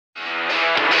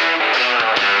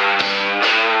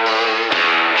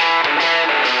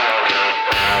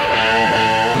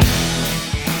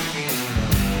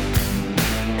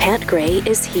Gray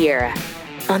is here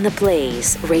on the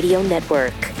Blaze Radio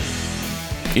Network.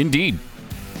 Indeed.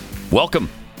 Welcome.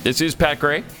 This is Pat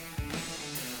Gray.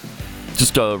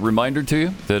 Just a reminder to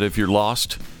you that if you're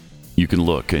lost, you can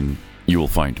look and you will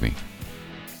find me.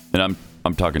 And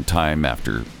I'm talking time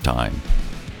after time,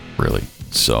 really.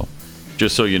 So,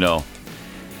 just so you know,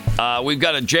 we've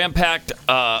got a jam-packed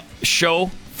show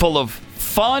full of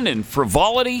fun and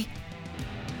frivolity,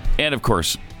 and of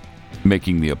course,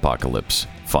 making the apocalypse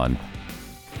fun.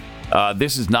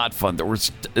 This is not fun.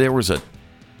 There was a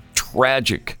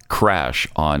tragic crash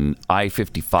on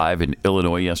I-55 in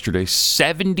Illinois yesterday.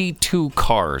 72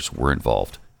 cars were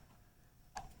involved.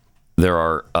 There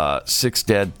are 6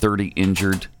 dead, 30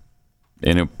 injured,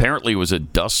 and apparently it was a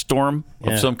dust storm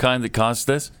of some kind that caused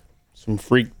this. Some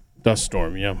freak dust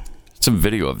storm, yeah. Some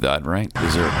video of that, right?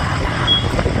 Is there?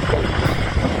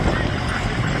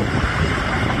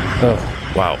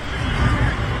 Oh, wow.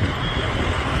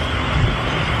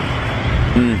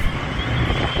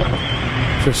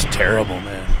 Just terrible,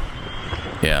 man.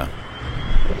 Yeah.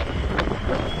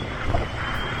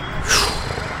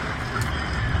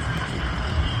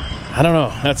 I don't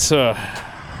know. That's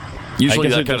usually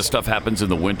that kind of stuff happens in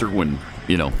the winter when,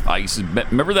 ice is...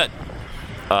 Remember that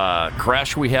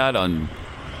crash we had on,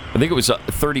 I think it was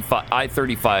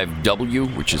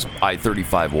I-35W, which is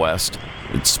I-35 West.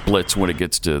 It splits when it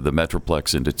gets to the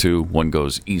Metroplex into two. One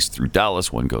goes east through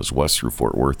Dallas, one goes west through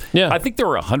Fort Worth. Yeah. I think there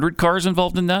were 100 cars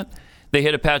involved in that. They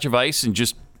hit a patch of ice and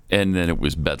then it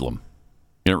was bedlam.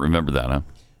 You don't remember that, huh?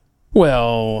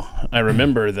 Well, I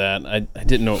remember that. I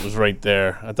didn't know it was right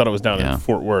there. I thought it was down in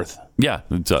Fort Worth. Yeah,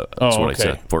 that's what I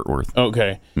said, Fort Worth.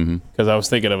 Okay, because I was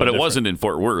thinking of But it wasn't in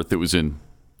Fort Worth. It was in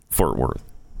Fort Worth.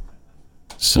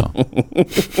 So.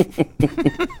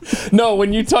 No,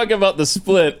 when you talk about the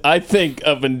split, I think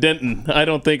up in Denton. I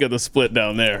don't think of the split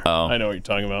down there. Oh. I know what you're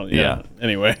talking about. Yeah.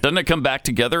 Anyway. Doesn't it come back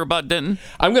together about Denton?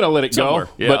 I'm going to let it Somewhere.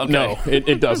 go. Yeah, but okay. no,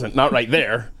 it doesn't. Not right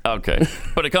there. Okay.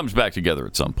 But it comes back together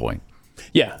at some point.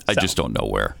 Yeah. I just don't know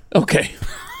where. Okay.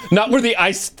 Not where the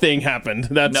ice thing happened.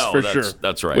 That's for sure.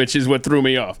 That's right. Which is what threw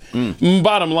me off.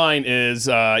 Bottom line is,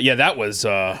 that was,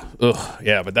 but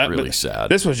that really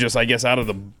sad. This was just, I guess, out of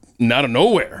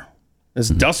nowhere. This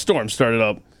dust storm started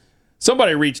up.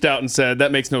 Somebody reached out and said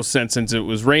that makes no sense since it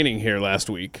was raining here last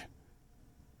week.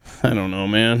 I don't know,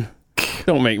 man.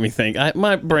 Don't make me think.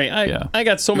 My brain. I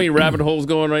got so many rabbit holes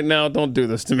going right now. Don't do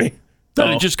this to me.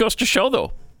 It just goes to show,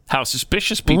 though, how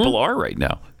suspicious people are right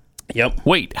now. Yep.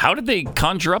 Wait, how did they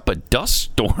conjure up a dust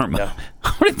storm? Yeah.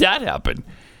 How did that happen?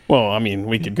 Well, I mean,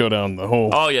 we could go down the whole...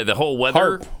 Oh, yeah, the whole weather.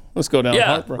 Harp. Let's go down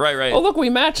Harp. Right. Oh, look, we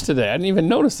matched today. I didn't even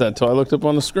notice that until I looked up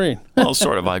on the screen. Well,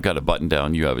 sort of. I've got a button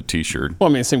down. You have a T-shirt. Well,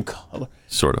 I mean, same color.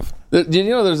 Sort of. Did you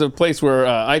know there's a place where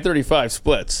I-35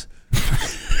 splits?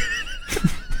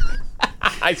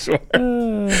 I swear.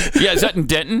 Yeah, is that in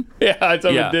Denton? Yeah, it's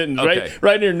up in Denton. Okay.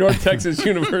 Right near North Texas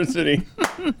University.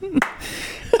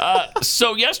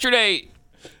 So yesterday,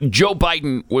 Joe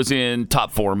Biden was in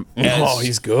top form.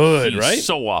 He's good, right?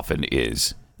 So often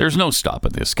is. There's no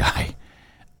stopping this guy.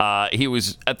 He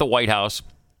was at the White House,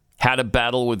 had a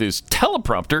battle with his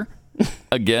teleprompter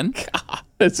again.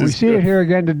 We see it here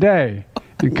again today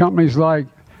in companies like,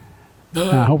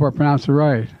 I hope I pronounced it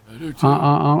right,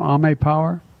 Ame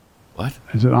Power. What?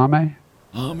 Is it Ame?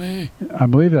 Ame. I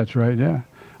believe that's right, yeah.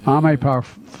 Ame Power,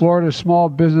 Florida Small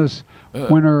Business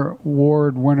Winner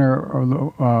Award winner,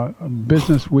 or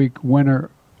Business Week winner.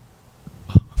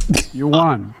 You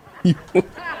won.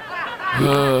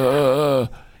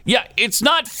 Yeah, it's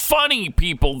not funny,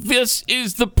 people. This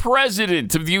is the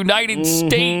president of the United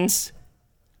States.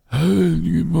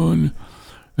 He won,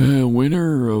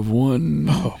 winner of one.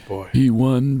 Oh, boy. He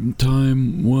one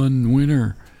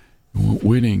winner.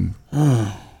 Winning.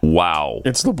 Wow.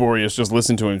 It's laborious. Just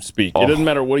listen to him speak. It doesn't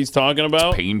matter what he's talking about.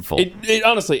 It's painful. It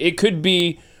honestly, it could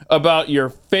be about your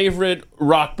favorite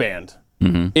rock band.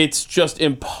 It's just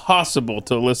impossible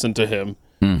to listen to him.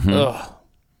 Ugh.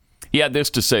 He had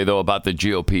this to say, though, about the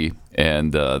GOP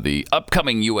and the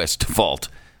upcoming U.S. default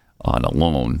on a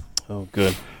loan. Oh,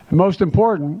 good. The most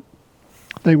important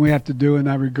thing we have to do in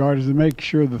that regard is to make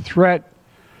sure the threat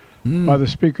by the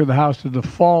Speaker of the House to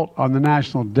default on the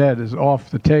national debt is off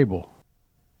the table.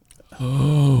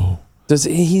 Oh.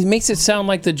 He makes it sound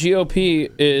like the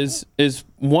GOP is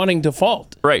wanting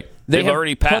default. Right. They've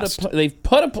already passed. They've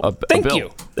put a thank bill.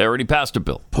 you. They already passed a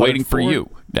bill. Waiting for you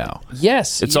now.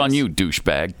 Yes. It's on you,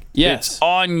 douchebag. Yes. It's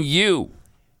on you.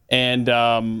 And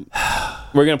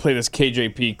we're going to play this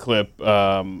KJP clip.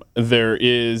 There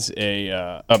is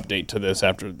a update to this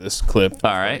after this clip.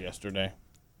 All right. Yesterday.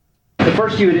 The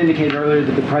first, you had indicated earlier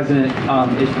that the president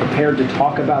is prepared to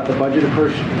talk about the budget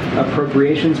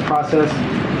appropriations process,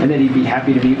 and that he'd be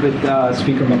happy to meet with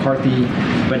Speaker McCarthy,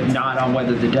 but not on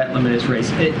whether the debt limit is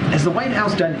raised. Has the White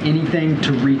House done anything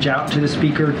to reach out to the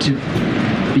Speaker to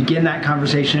begin that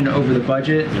conversation over the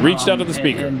budget? Reached out to the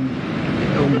Speaker.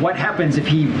 And what happens if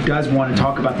he does want to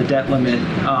talk about the debt limit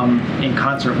in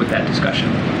concert with that discussion?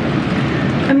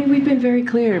 I mean, we've been very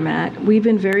clear, Matt. We've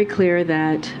been very clear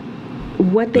that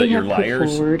what they have put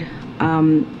forward.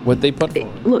 What they put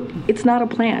forward. Look, it's not a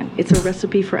plan. It's a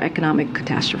recipe for economic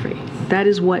catastrophe. That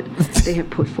is what they have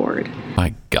put forward.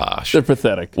 My gosh. They're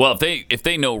pathetic. Well, if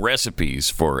they know recipes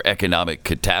for economic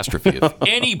catastrophe, if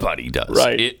anybody does,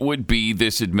 right, it would be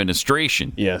this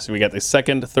administration. Yes, we got the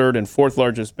second, third, and fourth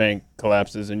largest bank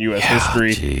collapses in U.S.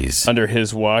 history under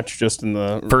his watch, just in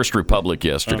the First Republic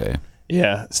yesterday.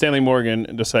 Yeah, Stanley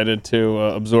Morgan decided to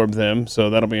absorb them, so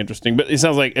that'll be interesting. But it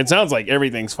sounds like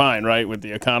everything's fine, right, with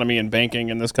the economy and banking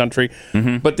in this country.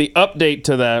 Mm-hmm. But the update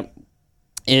to that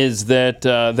is that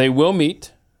they will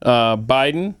meet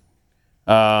Biden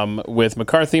with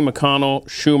McCarthy, McConnell,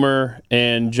 Schumer,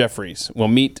 and Jeffries. Will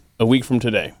meet a week from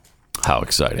today. How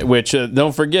exciting. Which,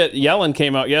 don't forget, Yellen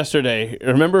came out yesterday.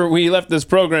 Remember, we left this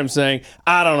program saying,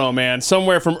 I don't know, man,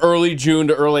 somewhere from early June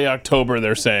to early October,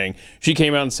 they're saying. She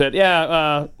came out and said,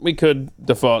 we could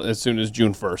default as soon as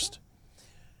June 1st.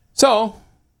 So,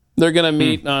 they're going to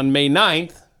meet on May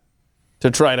 9th to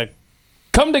try to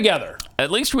come together. At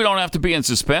least we don't have to be in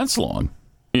suspense long.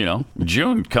 You know,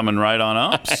 June coming right on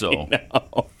up, so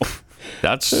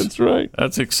that's right.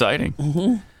 That's exciting.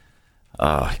 Mm-hmm.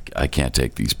 I can't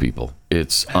take these people.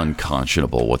 It's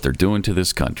unconscionable what they're doing to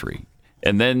this country.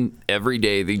 And then every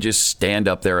day they just stand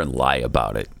up there and lie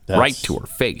about it right to her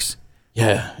face.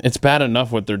 Yeah, it's bad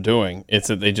enough what they're doing. It's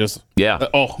that they just... Yeah.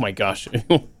 Oh, my gosh.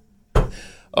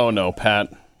 Oh, no,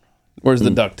 Pat. Where's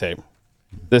the duct tape?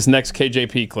 This next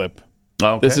KJP clip.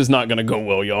 Okay. This is not going to go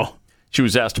well, y'all. She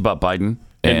was asked about Biden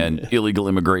and illegal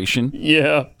immigration.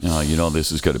 Yeah.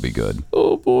 This is going to be good.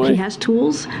 Oh, boy. He has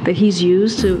tools that he's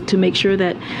used to make sure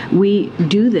that we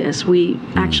do this. We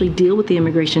actually deal with the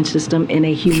immigration system in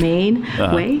a humane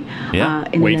way. Yeah.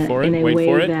 In a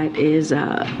way that is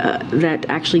that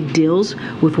actually deals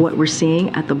with what we're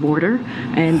seeing at the border,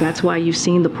 and that's why you've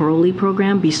seen the parolee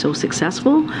program be so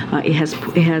successful. It has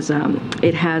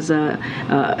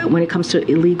when it comes to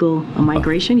illegal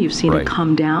migration, you've seen it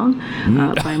come down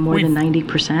by more than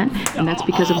 90%, and that's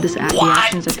because of the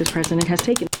actions that this president has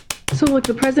taken. So look,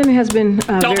 the president has been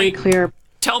very clear.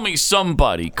 Tell me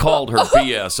somebody called her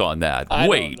BS on that.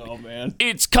 Wait, don't know, man.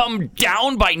 It's come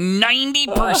down by 90%?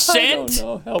 I don't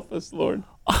know. Help us, Lord.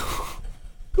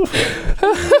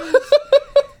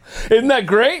 Isn't that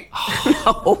great?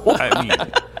 I mean,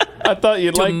 I thought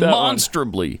you'd like that one.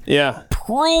 Demonstrably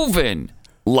proven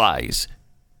lies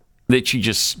that she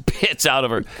just spits out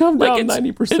of her. Come down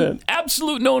 90%. An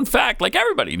absolute known fact. Like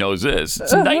everybody knows this.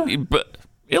 It's 90, but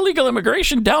illegal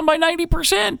immigration down by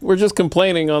 90%. We're just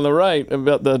complaining on the right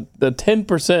about the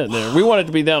 10% there. We want it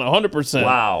to be down 100%.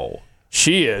 Wow.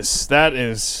 That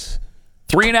is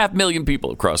 3.5 million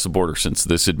people across the border since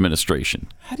this administration.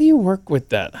 How do you work with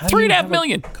that? 3.5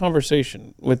 million.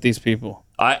 Conversation with these people.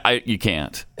 You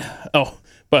can't. Oh,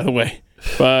 by the way,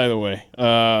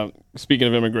 speaking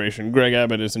of immigration, Greg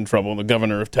Abbott is in trouble, the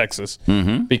governor of Texas,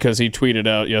 because he tweeted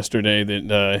out yesterday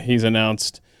that he's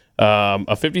announced a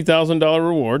 $50,000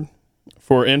 reward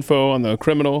for info on the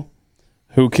criminal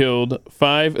who killed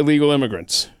 5 illegal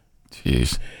immigrants.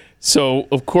 Jeez. So,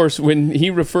 of course, when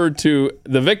he referred to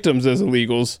the victims as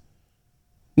illegals,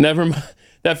 never mind.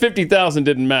 That $50,000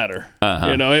 didn't matter.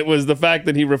 It was the fact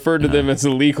that he referred to them as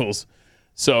illegals.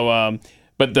 So,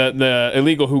 but the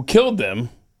illegal who killed them.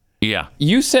 Yeah.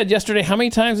 You said yesterday, how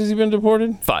many times has he been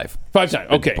deported? 5. 5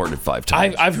 times. Okay. Deported 5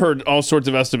 times. I've heard all sorts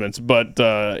of estimates, but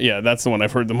that's the one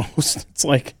I've heard the most. It's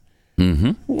like,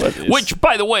 which,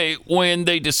 by the way, when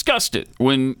they discussed it,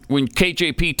 when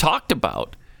KJP talked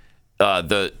about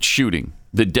the shooting,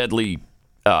 the deadly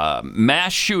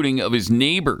mass shooting of his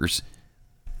neighbors,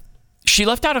 she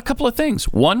left out a couple of things.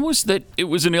 One was that it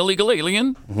was an illegal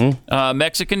alien,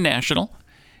 Mexican national,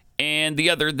 and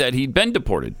the other that he'd been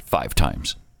deported 5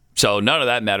 times. So none of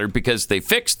that mattered because they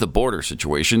fixed the border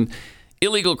situation.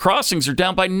 Illegal crossings are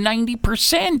down by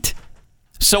 90%.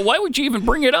 So why would you even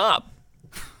bring it up?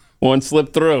 One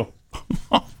slip through.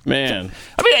 Man.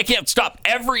 I mean, I can't stop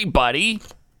everybody,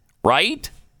 right?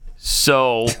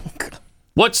 So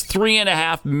what's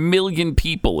 3.5 million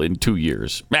people in 2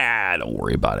 years? Don't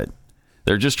worry about it.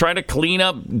 They're just trying to clean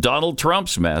up Donald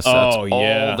Trump's mess. That's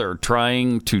all they're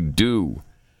trying to do.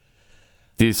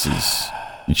 This is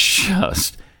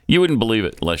just You wouldn't believe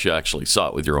it unless you actually saw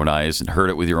it with your own eyes and heard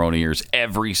it with your own ears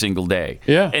every single day.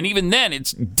 Yeah. And even then,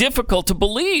 it's difficult to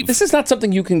believe. This is not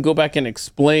something you can go back and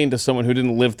explain to someone who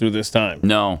didn't live through this time.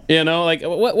 No. You know, like,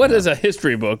 what is a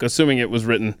history book, assuming it was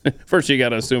written? First, you got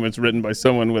to assume it's written by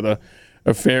someone with a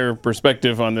fair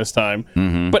perspective on this time.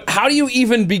 Mm-hmm. But how do you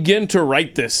even begin to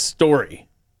write this story?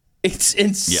 It's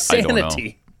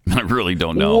insanity. I really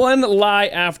don't know. One lie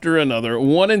after another,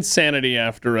 one insanity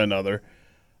after another.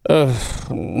 At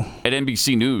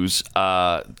NBC News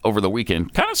over the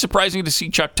weekend, kind of surprising to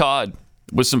see Chuck Todd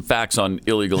with some facts on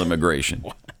illegal immigration.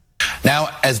 Now,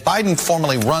 as Biden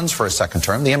formally runs for a second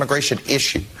term, the immigration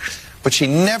issue, which he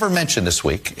never mentioned this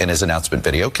week in his announcement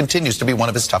video, continues to be one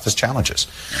of his toughest challenges.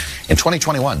 In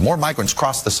 2021, more migrants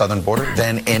crossed the southern border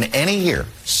than in any year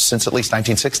since at least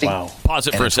 1960. Wow. Pause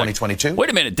it And for in a second. 2022. Wait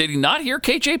a minute. Did he not hear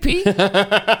KJP?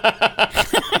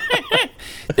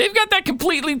 They've got that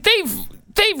completely.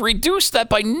 They've reduced that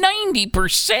by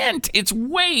 90%. It's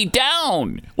way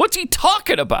down. What's he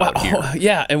talking about here?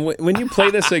 Yeah, and when you play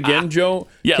this again, Joe,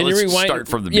 Yeah, can you let's rewind? start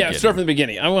from the Yeah, beginning. start from the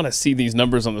beginning. I want to see these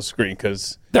numbers on the screen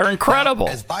because They're incredible.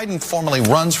 As Biden formally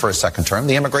runs for a second term,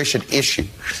 the immigration issue,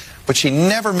 which he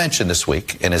never mentioned this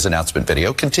week in his announcement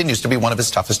video, continues to be one of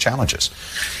his toughest challenges.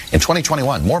 In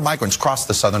 2021, more migrants crossed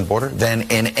the southern border than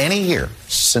in any year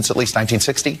since at least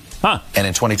 1960. Huh. And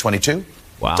in 2022,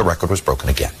 Wow. the record was broken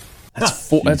again.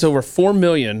 that's over 4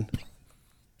 million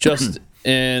just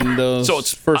in those So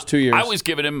it's first 2 years. I was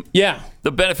giving him yeah.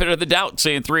 the benefit of the doubt,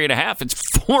 saying 3.5. It's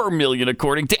 4 million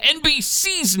according to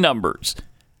NBC's numbers.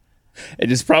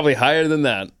 It is probably higher than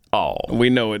that. Oh, We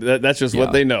know it. That's just Yeah.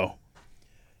 what they know.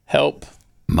 Help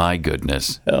my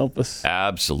goodness. us.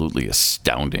 Absolutely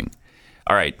astounding.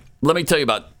 All right, let me tell you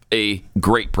about a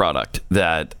great product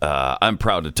that I'm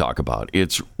proud to talk about.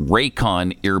 It's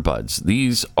Raycon earbuds.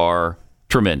 These are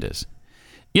tremendous.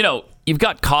 You know, you've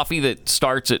got coffee that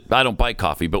starts at, I don't buy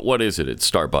coffee, but what is it at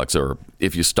Starbucks, or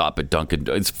if you stop at Dunkin',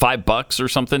 it's $5 or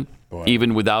something,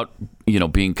 even without,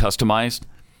 being customized.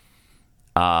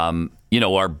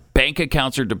 Our bank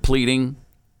accounts are depleting,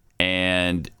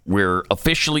 and we're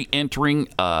officially entering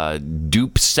a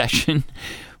dupe session.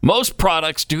 Most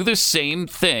products do the same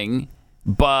thing,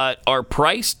 but are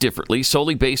priced differently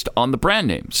solely based on the brand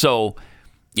name. So,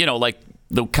 like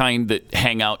the kind that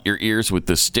hang out your ears with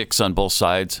the sticks on both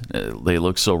sides, they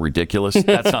look so ridiculous.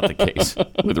 That's not the case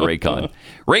with Raycon.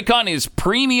 Raycon is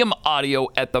premium audio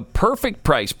at the perfect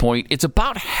price point. It's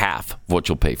about half of what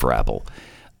you'll pay for Apple.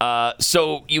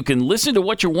 So you can listen to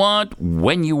what you want,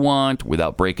 when you want,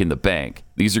 without breaking the bank.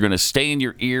 These are going to stay in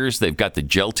your ears. They've got the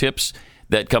gel tips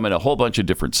that come in a whole bunch of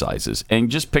different sizes. And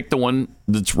just pick the one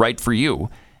that's right for you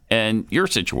and your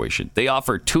situation. They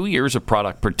offer 2 years of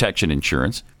product protection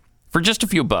insurance for just a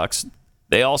few bucks.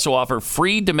 They also offer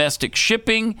free domestic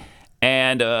shipping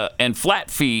and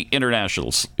flat fee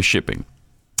international shipping.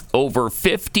 Over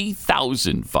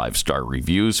 50,000 five-star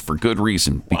reviews for good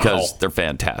reason, because they're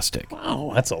fantastic.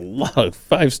 Wow, that's a lot of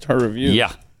 5-star reviews.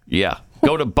 Yeah.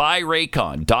 Go to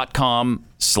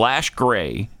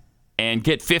buyraycon.com/gray and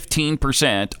get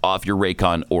 15% off your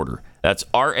Raycon order. That's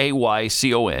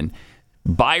RAYCON.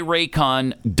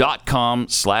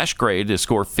 Buyraycon.com/gray to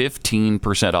score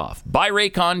 15% off.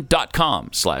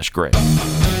 Buyraycon.com/gray.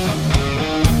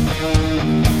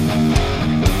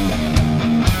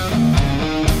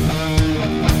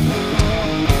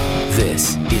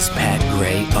 This is Pat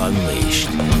Gray Unleashed.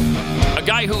 A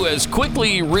guy who has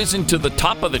quickly risen to the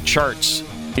top of the charts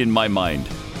in my mind.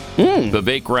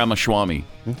 Vivek Ramaswamy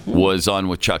was on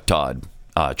with Chuck Todd.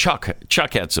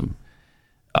 Chuck had some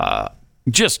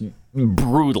just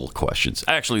brutal questions.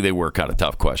 Actually, they were kind of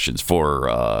tough questions for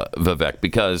Vivek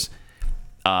because,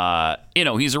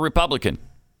 he's a Republican.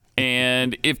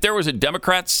 And if there was a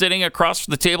Democrat sitting across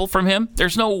the table from him,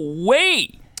 there's no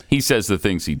way he says the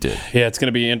things he did. Yeah, it's going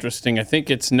to be interesting. I think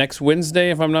it's next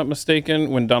Wednesday, if I'm not mistaken,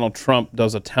 when Donald Trump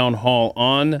does a town hall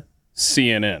on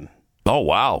CNN. Oh,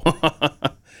 wow.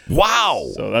 Wow.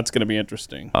 So that's going to be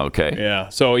interesting. Okay. Yeah.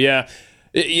 So,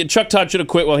 Chuck Todd should have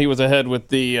quit while he was ahead with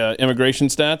the immigration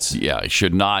stats. Yeah, I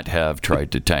should not have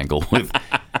tried to tangle with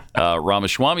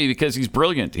Ramaswamy because he's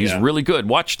brilliant. He's really good.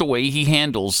 Watch the way he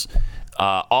handles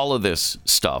all of this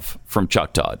stuff from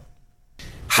Chuck Todd.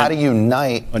 How do you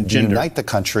unite the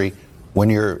country when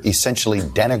you're essentially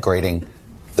denigrating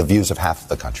the views of half of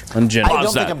the country? I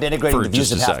don't think I'm denigrating the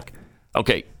views of half.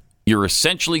 Okay, you're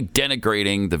essentially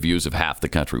denigrating the views of half the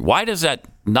country. Why does that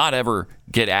not ever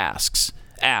get asked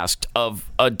of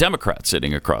a Democrat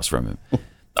sitting across from him?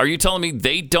 Are you telling me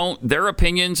their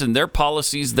opinions and their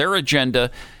policies, their agenda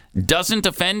doesn't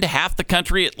offend half the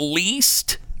country at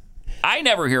least? I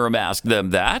never hear him ask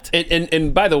them that.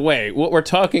 And by the way, what we're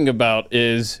talking about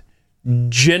is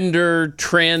gender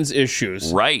trans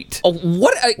issues. Right.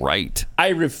 Right. I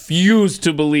refuse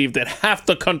to believe that half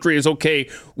the country is okay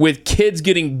with kids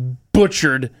getting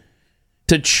butchered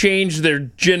to change their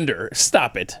gender.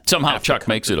 Stop it. Somehow Chuck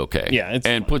makes it okay. Yeah.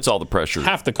 And puts all the pressure on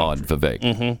Vivek.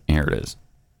 Mm-hmm. Here it is.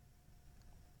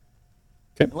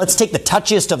 Okay. Let's take the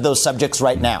touchiest of those subjects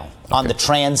right now on the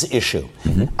trans issue.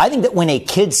 I think that when a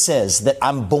kid says that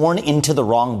I'm born into the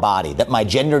wrong body, that my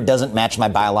gender doesn't match my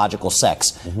biological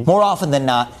sex, more often than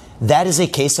not, that is a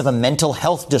case of a mental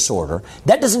health disorder.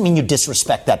 That doesn't mean you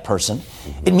disrespect that person.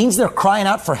 It means they're crying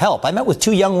out for help. I met with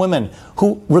 2 young women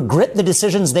who regret the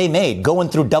decisions they made, going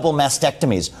through double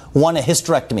mastectomies, one a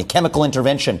hysterectomy, chemical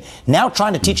intervention, now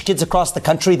trying to teach kids across the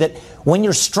country that when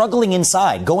you're struggling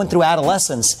inside, going through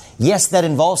adolescence, yes, that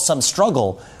involves some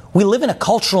struggle. We live in a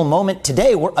cultural moment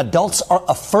today where adults are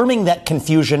affirming that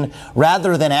confusion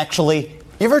rather than actually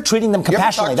treating them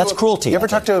compassionately. That's cruelty. You ever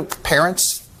talk to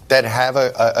parents that have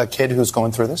a kid who's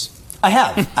going through this? I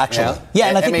have, actually. Yeah,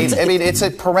 and I think it's a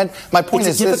parent. My point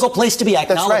is, it's a difficult place to be. I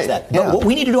acknowledge that. But what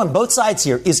we need to do on both sides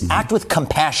here is act with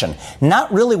compassion, not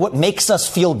really what makes us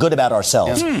feel good about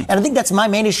ourselves. And I think that's my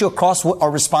main issue across our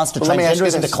response to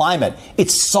transgenderism and to climate.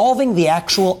 It's solving the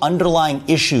actual underlying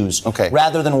issues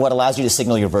rather than what allows you to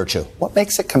signal your virtue. What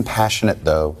makes it compassionate,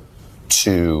 though,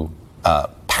 to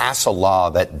pass a law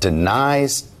that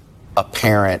denies a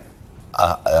parent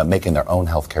making their own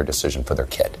healthcare decision for their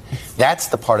kid? That's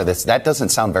the part of this. That doesn't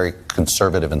sound very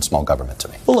conservative and small government to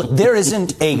me. Well, look, there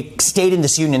isn't a state in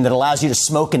this union that allows you to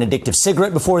smoke an addictive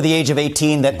cigarette before the age of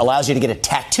 18, that allows you to get a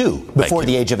tattoo before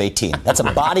the age of 18. That's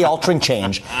a body-altering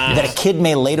change that a kid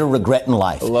may later regret in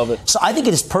life. I love it. So I think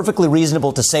it is perfectly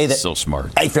reasonable to say that so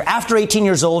smart. If you're after 18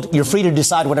 years old, you're free to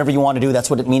decide whatever you want to do.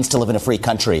 That's what it means to live in a free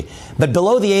country. But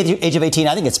below the age of 18,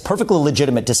 I think it's perfectly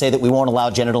legitimate to say that we won't allow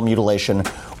genital mutilation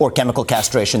or chemical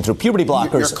castration through puberty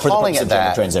blockers for the purpose of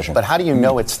gender transition. But how do you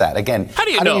know it's that? Again, how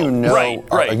do you know? Right.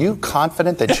 Are you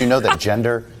confident that you know that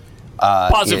gender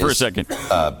Pause it for a second.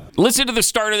 Listen to the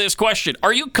start of this question.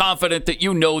 Are you confident that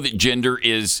you know that gender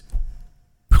is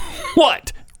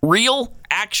what? Real?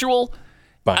 Actual?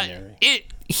 Binary.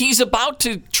 He's about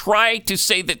to try to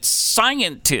say that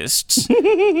scientists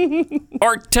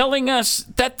are telling us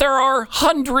that there are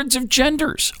hundreds of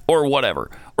genders or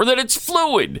whatever, or that it's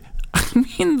fluid. I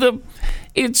mean,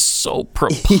 it's so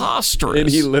preposterous. And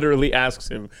he literally asks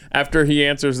him, after he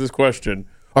answers this question,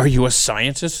 are you a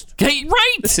scientist? Hey,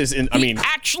 right. This is, he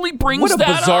actually brings what a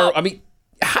that bizarre, up. I mean,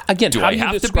 again, do how I do you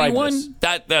have to be describe one?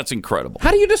 this? That's incredible.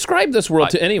 How do you describe this world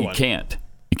to anyone? You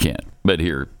can't. But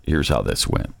here's how this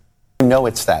went. You know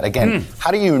it's that. Again, how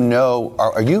do you know,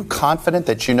 are you confident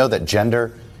that you know that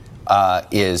gender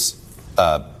is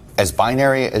as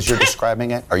binary as you're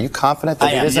describing it? Are you confident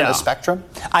that it isn't a spectrum?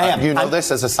 I am. You know this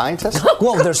as a scientist?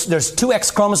 Well, there's 2 X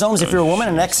chromosomes if you're a woman,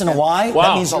 an X and a Y. Wow.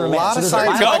 That means There's you're a lot of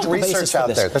scientific research out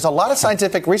there. There's a lot of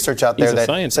scientific research out there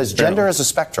that says gender is a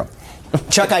spectrum.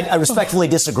 Chuck, I respectfully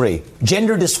disagree.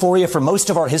 Gender dysphoria for most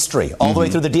of our history, all the way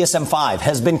through the DSM-5,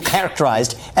 has been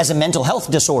characterized as a mental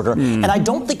health disorder. And I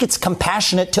don't think it's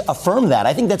compassionate to affirm that.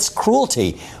 I think that's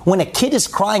cruelty. When a kid is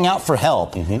crying out for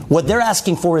help, what they're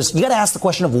asking for is, you got to ask the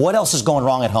question of what else is going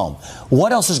wrong at home?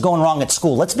 What else is going wrong at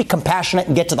school? Let's be compassionate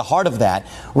and get to the heart of that,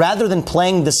 rather than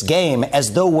playing this game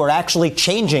as though we're actually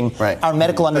changing our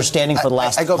medical understanding for the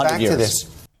last 100 years. I go back to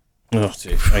this. Oh,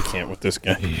 gee, I can't with this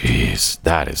guy. Jeez,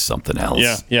 that is something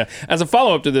else. Yeah. As a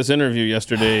follow-up to this interview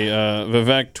yesterday,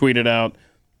 Vivek tweeted out,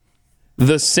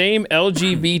 the same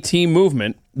LGBT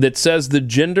movement that says the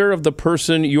gender of the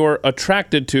person you're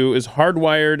attracted to is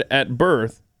hardwired at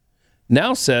birth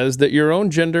now says that your own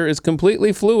gender is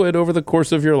completely fluid over the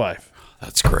course of your life.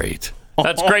 That's great.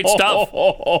 That's great stuff.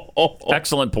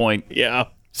 Excellent point. Yeah.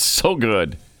 So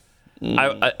good.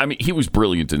 I mean, he was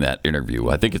brilliant in that interview.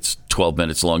 I think it's 12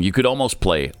 minutes long. You could almost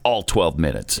play all 12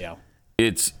 minutes. Yeah.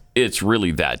 It's really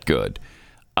that good.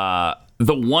 The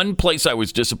one place I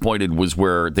was disappointed was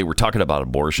where they were talking about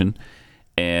abortion,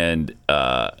 and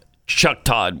Chuck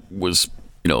Todd was,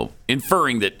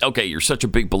 inferring that, okay, you're such a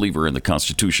big believer in the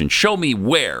Constitution. Show me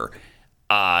where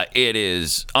it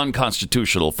is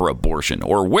unconstitutional for abortion,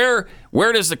 or where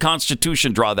does the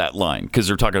Constitution draw that line? Because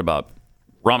they're talking about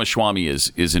Ramaswamy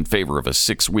is in favor of a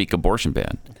 6-week abortion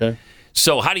ban. Okay.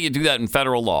 So how do you do that in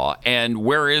federal law? And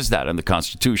where is that in the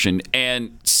Constitution?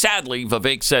 And sadly,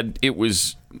 Vivek said it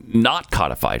was not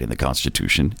codified in the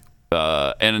Constitution.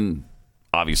 And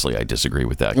obviously, I disagree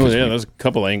with that. Oh, yeah, there's a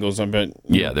couple angles I bet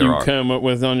there you are. come up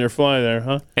with on your fly there,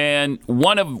 huh? And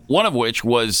one of which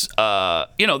was,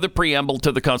 the preamble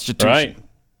to the Constitution. Right.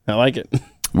 I like it.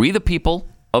 We the people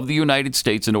of the United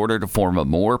States in order to form a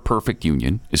more perfect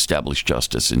union, establish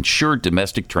justice, ensure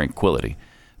domestic tranquility,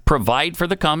 provide for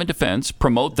the common defense,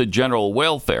 promote the general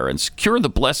welfare, and secure the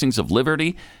blessings of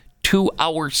liberty to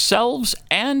ourselves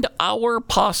and our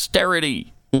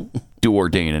posterity. Do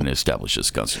ordain and establish this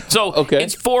Constitution. So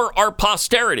it's for our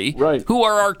posterity, who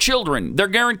are our children. They're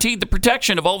guaranteed the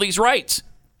protection of all these rights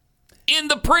in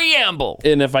the preamble.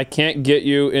 And if I can't get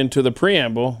you into the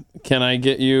preamble, can I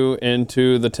get you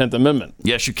into the 10th Amendment?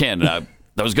 Yes, you can. I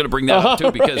was going to bring that up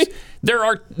too, because there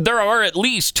are at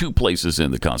least two places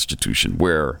in the Constitution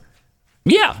where,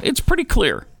 it's pretty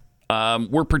clear.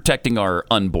 We're protecting our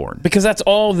unborn. Because that's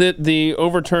all that the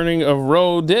overturning of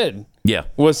Roe did. Yeah.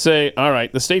 Was say, all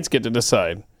right, the states get to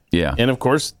decide. Yeah. And of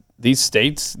course, these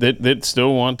states that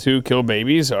still want to kill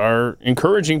babies are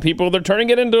encouraging people. They're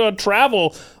turning it into a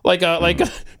travel, like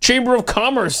a Chamber of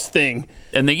Commerce thing.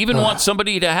 And they even want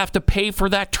somebody to have to pay for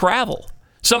that travel.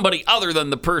 Somebody other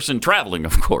than the person traveling,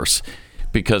 of course,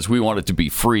 because we want it to be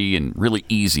free and really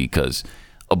easy, because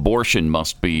abortion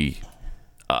must be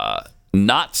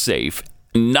not safe,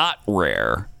 not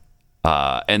rare,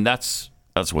 and that's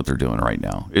what they're doing right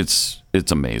now. It's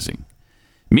amazing.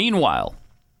 Meanwhile,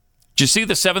 did you see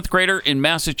the 7th grader in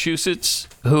Massachusetts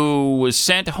who was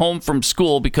sent home from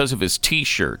school because of his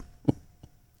T-shirt?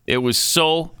 It was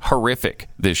so horrific,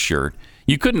 this shirt.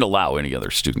 You couldn't allow any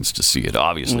other students to see it.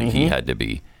 Obviously, he had to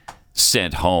be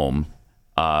sent home.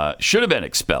 Should have been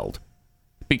expelled.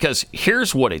 Because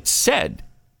here's what it said.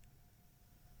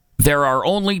 There are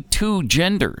only 2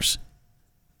 genders.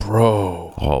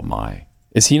 Bro. Oh, my.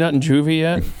 Is he not in juvie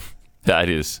yet? That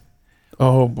is.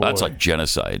 Oh, boy. That's like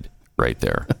genocide right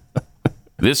there.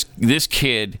 This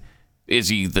kid, is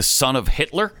he the son of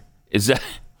Hitler? Is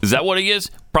that what he is?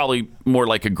 Probably more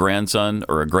like a grandson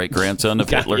or a great-grandson of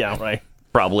Hitler. Yeah, right.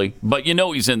 Probably. But you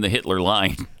know he's in the Hitler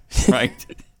line, right?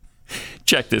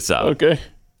 Check this out. Okay.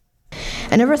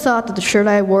 I never thought that the shirt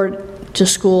I wore to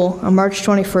school on March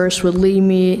 21st would lead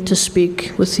me to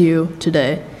speak with you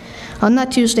today. On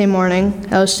that Tuesday morning,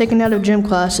 I was taken out of gym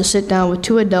class to sit down with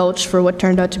 2 adults for what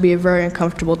turned out to be a very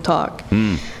uncomfortable talk.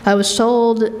 I was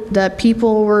told that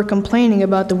people were complaining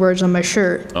about the words on my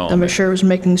shirt, that my shirt was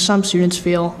making some students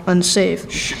feel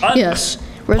unsafe. Yes.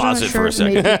 Pause it for a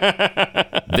second.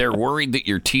 They're worried that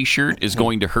your T-shirt is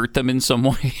going to hurt them in some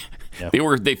way.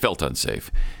 Yep. They felt unsafe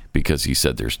because he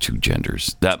said there's 2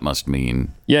 genders. That must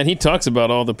mean... Yeah, and he talks about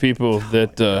all the people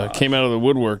that came out of the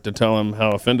woodwork to tell him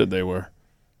how offended they were.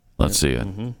 Let's see it.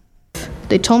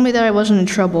 They told me that I wasn't in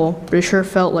trouble, but it sure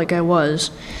felt like I was.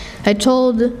 I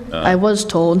was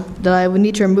told that I would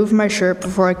need to remove my shirt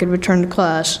before I could return to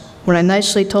class. When I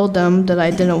nicely told them that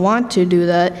I didn't want to do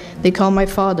that, they called my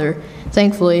father.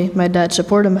 Thankfully, my dad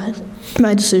supported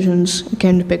my decisions and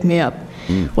came to pick me up.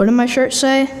 What did my shirt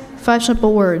say? 5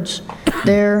 simple words.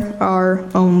 There are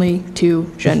only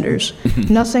 2 genders.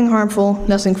 Nothing harmful,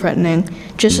 nothing threatening,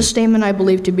 just a statement I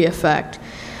believe to be a fact.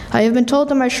 I have been told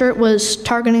that my shirt was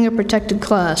targeting a protected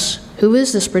class. Who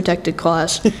is this protected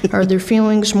class? Are their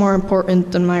feelings more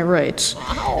important than my rights?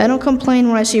 I don't complain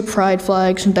when I see pride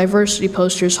flags and diversity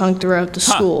posters hung throughout the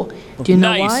school. Do you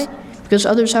know why? Because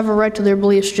others have a right to their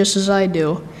beliefs just as I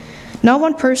do. Not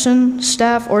one person,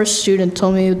 staff, or student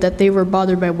told me that they were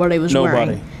bothered by what I was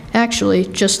wearing. Actually,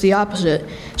 just the opposite.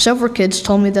 Several kids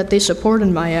told me that they supported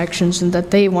my actions and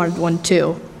that they wanted one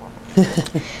too.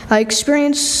 I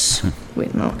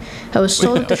was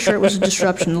told that the shirt was a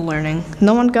disruption to learning.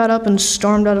 No one got up and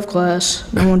stormed out of class.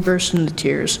 No one burst into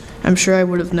tears. I'm sure I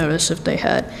would have noticed if they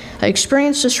had. I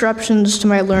experienced disruptions to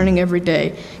my learning every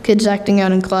day. Kids acting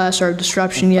out in class are a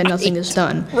disruption, yet nothing is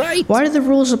done. Why do the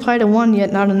rules apply to one,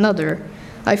 yet not another?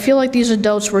 I feel like these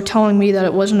adults were telling me that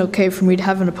it wasn't okay for me to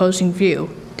have an opposing view.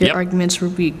 Their arguments were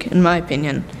weak, in my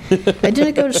opinion. I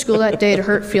didn't go to school that day to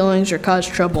hurt feelings or cause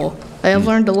trouble. I have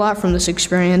learned a lot from this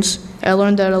experience. I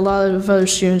learned that a lot of other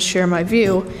students share my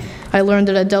view. I learned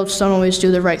that adults don't always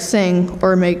do the right thing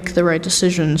or make the right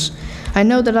decisions. I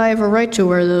know that I have a right to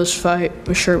wear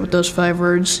a shirt with those 5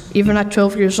 words. Even at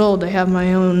 12 years old, I have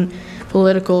my own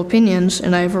political opinions,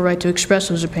 and I have a right to express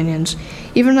those opinions.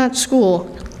 Even at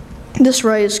school, this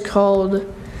right is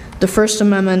called the First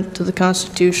Amendment to the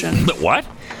Constitution. What?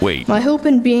 Wait. My hope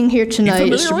in being here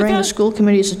tonight is to bring the school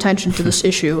committee's attention to this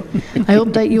issue. I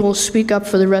hope that you will speak up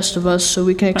for the rest of us so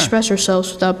we can express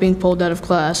ourselves without being pulled out of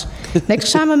class.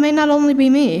 Next time, it may not only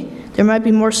be me. There might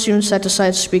be more students that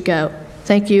decide to speak out.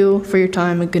 Thank you for your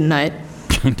time and good night.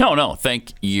 No,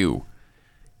 thank you.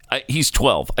 He's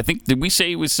 12. I think, did we say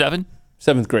he was 7?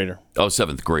 7th grader. Oh,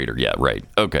 7th grader. Yeah, right.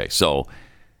 Okay, so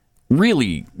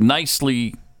really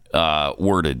nicely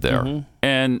worded there.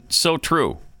 And so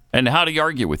true. And how do you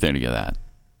argue with any of that?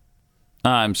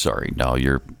 I'm sorry. No,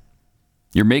 you're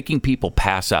making people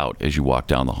pass out as you walk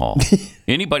down the hall.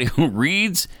 Anybody who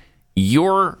reads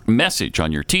your message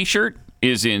on your T-shirt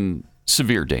is in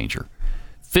severe danger.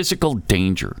 Physical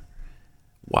danger.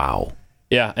 Wow.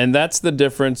 Yeah, and that's the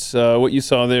difference. What you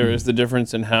saw there is the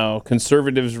difference in how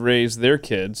conservatives raise their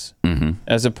kids,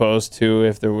 as opposed to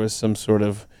if there was some sort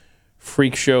of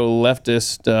freak show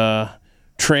leftist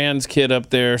trans kid up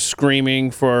there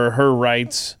screaming for her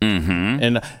rights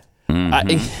and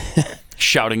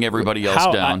shouting everybody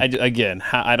else down.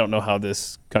 I don't know how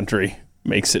this country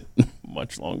makes it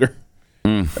much longer.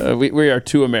 We are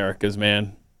two Americas,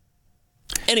 man.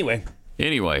 Anyway.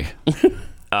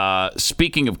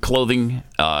 Speaking of clothing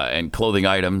and clothing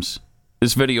items,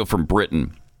 this video from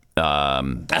Britain.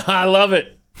 I love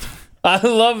it. I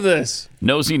love this.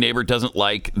 Nosy neighbor doesn't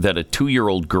like that a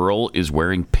 2-year-old girl is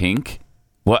wearing pink.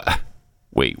 What?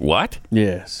 Wait, what?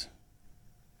 Yes.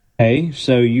 Hey,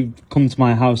 so you've come to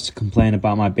my house to complain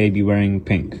about my baby wearing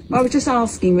pink. I was just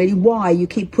asking, really, why you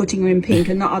keep putting her in pink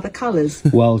and not other colours.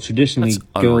 Well, traditionally,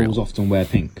 girls often wear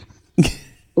pink.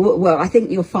 Well, I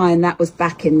think you'll find that was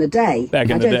back in the day. I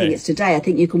don't think it's today. I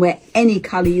think you can wear any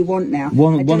colour you want now.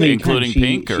 Including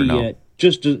pink or no?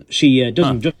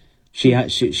 She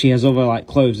has other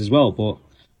clothes as well, but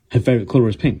her favourite colour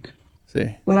is pink.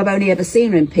 See. Well, I've only ever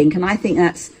seen her in pink, and I think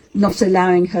that's not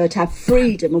allowing her to have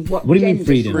freedom of what. What do you mean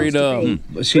freedom? Freedom.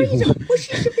 Well, she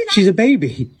should be she's a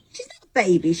baby. She's not a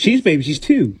baby. She's a baby. She's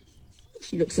 2.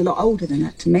 She looks a lot older than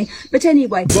that to me. But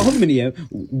anyway. Well, hold a minute.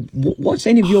 What's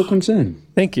any of your concern?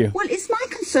 Thank you. Well, it's my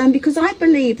concern because I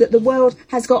believe that the world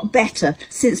has got better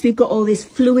since we've got all this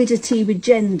fluidity with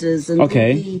genders and all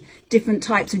the different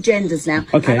types of genders now.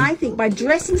 Okay. And I think by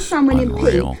dressing someone in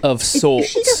pink, of sorts.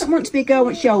 If she doesn't want to be a girl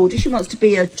when she's older, she wants to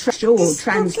be a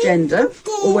transgender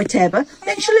or whatever,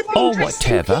 then she'll have been dressed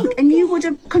in pink and you would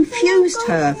have confused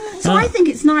her. So I think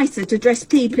it's nicer to dress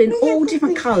people in all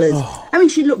different colours. I mean,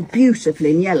 she'd look beautiful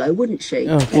in yellow, wouldn't she?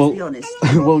 Let's be honest.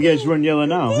 Well, yeah, she's wearing yellow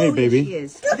now. Hey, baby. She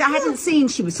is. I hadn't seen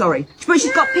she was sorry. But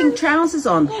she's got pink trousers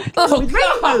on with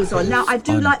rainbows on. Now, I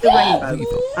do like the rainbow.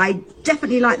 I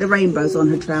definitely like the rainbows on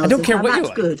her trousers. I don't care what that's you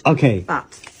like. Good. Okay.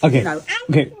 But, okay. You know.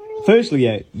 Okay.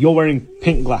 Firstly, you're wearing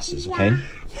pink glasses, okay?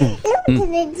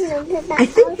 I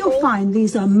think you'll find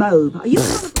these are mauve. Are you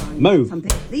mauve?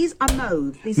 Something? These are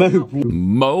mauve. These mauve.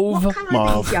 Mauve? What colour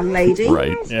are these, young lady?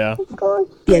 Right. Yeah.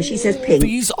 Yeah, she says pink.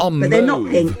 These are but they're not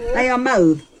pink. They are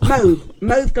mauve.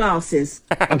 Mauve glasses.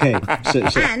 Okay.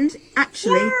 And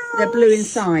actually, they're blue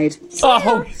inside.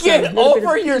 Oh, get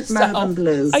over yourself. Mauve and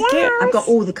blue. I can't. I've got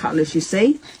all the colours, you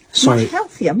see. Sorry.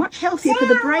 Much healthier for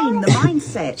the brain, the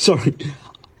mindset. Sorry.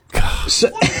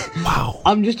 Wow.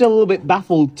 I'm just a little bit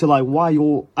baffled to why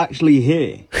you're actually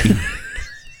here.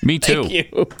 Me too. Thank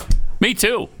you. Me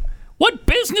too. What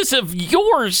business of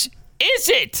yours is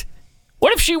it?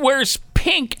 What if she wears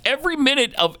pink every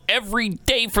minute of every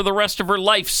day for the rest of her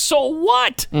life? So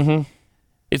what?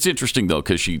 It's interesting though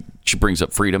because she brings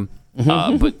up freedom,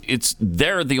 but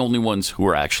they're the only ones who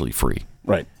are actually free.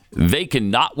 Right. They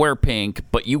cannot wear pink,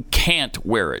 but you can't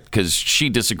wear it because she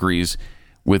disagrees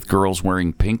with girls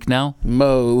wearing pink now.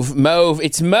 Mauve.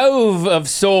 It's mauve of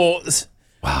sorts.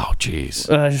 Wow,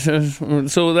 jeez.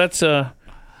 So that's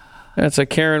a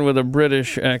Karen with a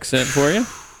British accent for you.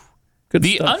 Good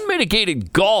the stuff.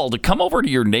 Unmitigated gall to come over to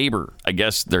your neighbor, I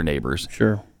guess they're neighbors,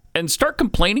 sure, and start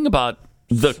complaining about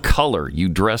the color you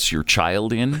dress your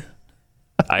child in.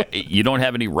 You don't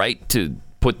have any right to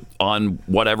put on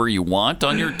whatever you want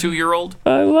on your 2-year-old.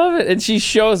 I love it. And she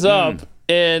shows up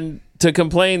and to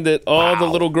complain that all the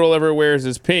little girl ever wears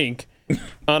is pink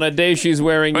on a day she's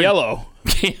wearing yellow.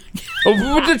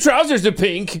 The trousers are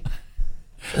pink.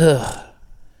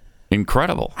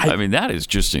 Incredible. I mean, that is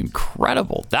just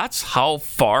incredible. That's how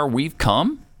far we've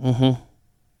come.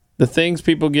 The things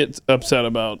people get upset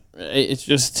about. It's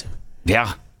just...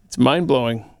 Yeah. It's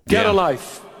mind-blowing. Get a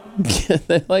life.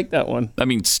 They like that one. I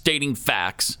mean, stating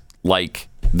facts like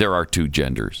there are 2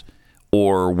 genders,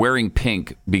 or wearing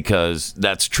pink because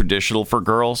that's traditional for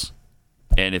girls,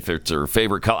 and if it's her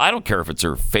favorite color, I don't care if it's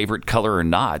her favorite color or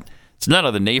not. It's none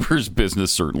of the neighbor's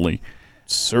business, certainly.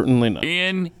 Certainly not.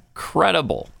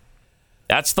 Incredible.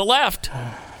 That's the left.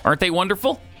 Aren't they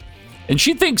wonderful? And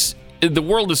she thinks the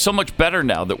world is so much better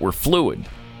now that we're fluid.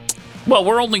 Well,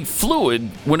 we're only fluid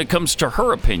when it comes to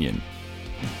her opinion.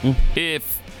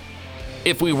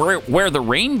 If we wear the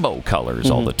rainbow colors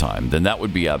all the time, then that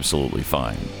would be absolutely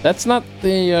fine. That's not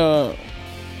the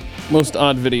most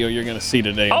odd video you're going to see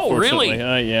today. Oh, really?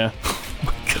 Yeah.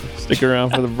 Stick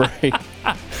around for the break.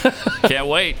 Can't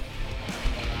wait.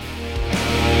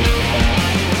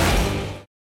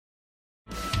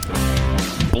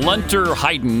 Blunter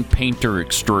Hayden, painter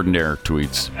extraordinaire,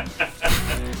 tweets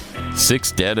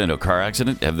 6 dead in a car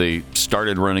accident. Have they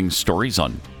started running stories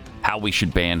on how we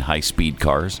should ban high-speed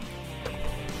cars?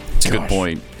 It's a good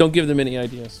point. Don't give them any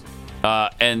ideas.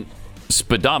 And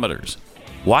speedometers.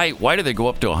 Why do they go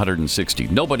up to 160?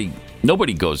 Nobody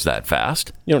goes that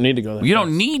fast. You don't need to go that fast. You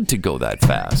don't need to go that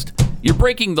fast. You're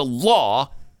breaking the law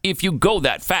if you go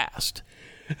that fast.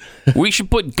 We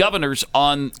should put governors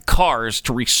on cars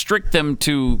to restrict them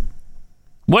to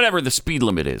whatever the speed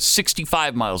limit is.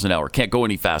 65 miles an hour. Can't go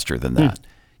any faster than that.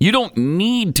 You don't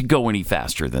need to go any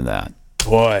faster than that.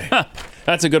 Boy,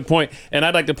 that's a good point. And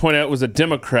I'd like to point out it was a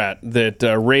Democrat that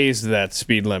raised that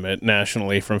speed limit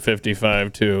nationally from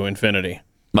 55 to infinity.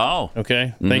 Oh.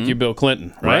 Okay. Thank you, Bill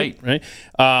Clinton. Right.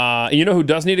 You know who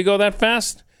does need to go that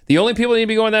fast? The only people that need to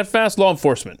be going that fast? Law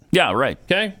enforcement. Yeah, right.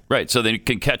 Okay? Right, so they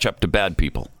can catch up to bad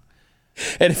people.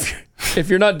 And if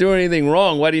you're not doing anything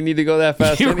wrong, why do you need to go that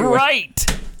fast You're anyway?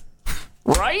 right.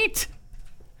 Right?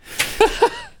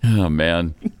 Oh,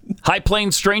 man. High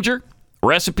Plains Stranger,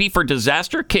 recipe for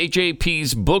disaster.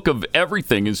 KJP's book of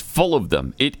everything is full of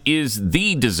them. It is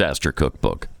the disaster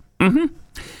cookbook.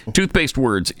 Toothpaste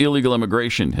words, illegal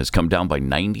immigration has come down by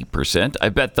 90%. I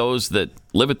bet those that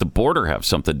live at the border have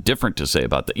something different to say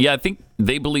about that. Yeah, I think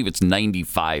they believe it's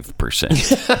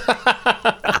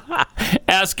 95%.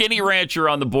 Ask any rancher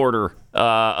on the border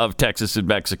of Texas and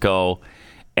Mexico,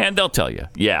 and they'll tell you,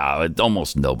 yeah,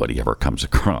 almost nobody ever comes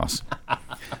across.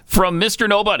 From Mr.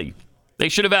 Nobody, they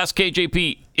should have asked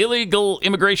KJP, illegal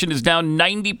immigration is down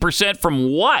 90%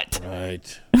 from what?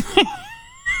 Right.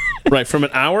 Right, from an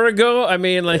hour ago? I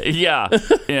mean, like... Yeah.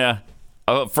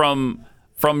 From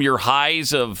your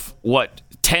highs of, what,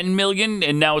 10 million,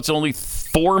 and now it's only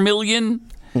 4 million?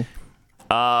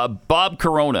 Bob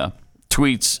Corona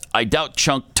tweets, I doubt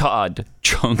Chunk Todd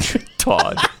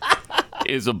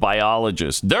is a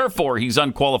biologist. Therefore, he's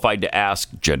unqualified to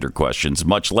ask gender questions,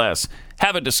 much less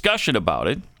have a discussion about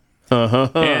it.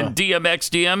 And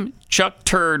DMXDM, Chuck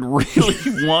Turd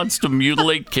really wants to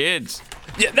mutilate kids.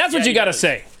 Yeah, that's what you got to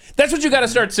say. That's what you got to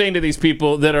start saying to these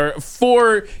people that are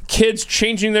for kids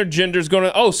changing their genders.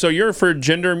 So you're for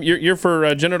you're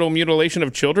for genital mutilation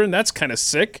of children? That's kind of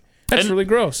sick. That's really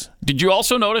gross. Did you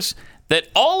also notice that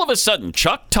all of a sudden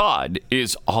Chuck Todd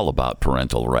is all about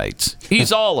parental rights?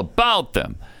 He's all about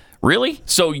them. Really?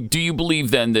 So do you believe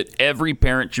then that every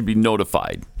parent should be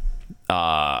notified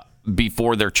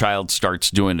before their child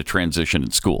starts doing a transition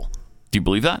in school? Do you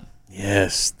believe that?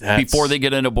 Yes. Before they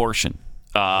get an abortion.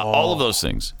 All of those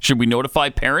things. Should we notify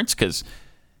parents? Because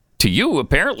to you,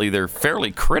 apparently, they're fairly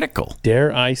critical.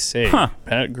 Dare I say,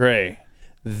 Pat Gray,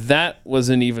 that was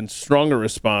an even stronger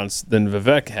response than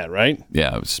Vivek had, right?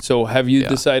 Yeah. So have you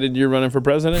decided you're running for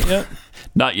president yet?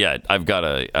 Not yet.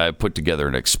 I put together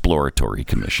an exploratory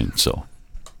commission, so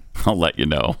I'll let you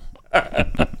know.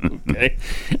 Okay.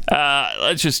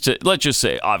 Let's just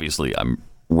say, obviously, I'm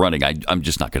running. I'm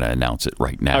just not going to announce it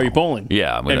right now. How are you polling?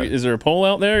 Yeah. Is there a poll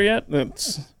out there yet?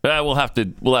 We'll have to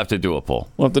do a poll.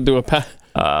 We'll have to do a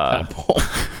poll.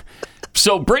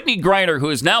 So Brittany Griner, who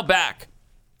is now back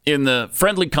in the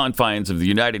friendly confines of the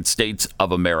United States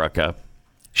of America,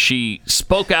 she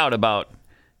spoke out about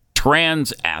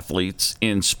trans athletes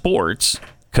in sports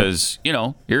because,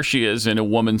 here she is in a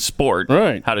woman's sport.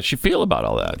 Right. How does she feel about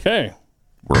all that? Okay.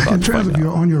 In terms of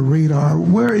on your radar,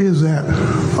 where is that?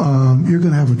 You're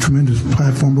going to have a tremendous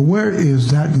platform, but where is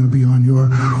that going to be on your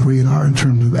radar in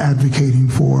terms of advocating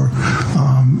for,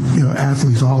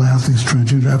 athletes, all athletes,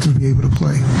 transgender athletes, to be able to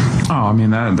play? Oh, I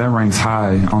mean that ranks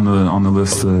high on the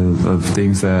list of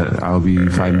things that I'll be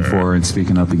fighting for and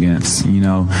speaking up against.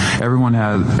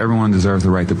 Everyone deserves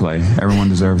the right to play. Everyone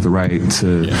deserves the right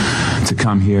to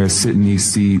come here, sit in these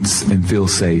seats, and feel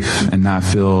safe and not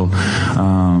feel.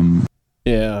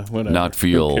 Yeah, whatever. Not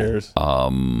feel Who cares?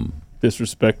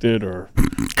 Disrespected or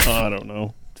I don't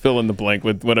know. Fill in the blank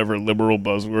with whatever liberal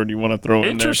buzzword you want to throw in there.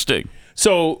 Interesting.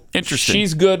 So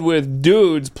she's good with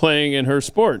dudes playing in her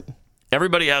sport.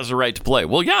 Everybody has the right to play.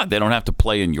 Well, yeah, they don't have to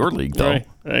play in your league, though.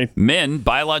 Right.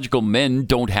 Biological men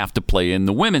don't have to play in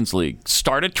the women's league.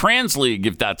 Start a trans league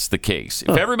if that's the case.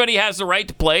 If everybody has the right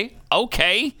to play,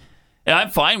 okay. And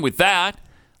I'm fine with that.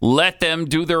 Let them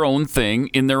do their own thing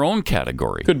in their own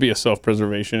category. Could be a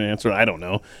self-preservation answer. I don't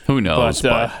know. Who knows?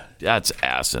 But that's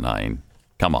asinine.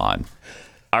 Come on.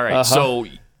 All right. So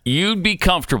you'd be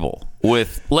comfortable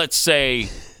with, let's say,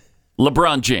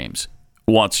 LeBron James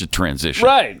wants to transition.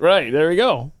 Right. There we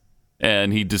go.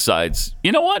 And he decides,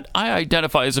 you know what? I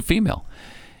identify as a female.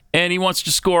 And he wants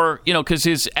to score, because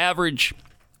his average,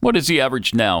 what does he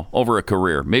average now over a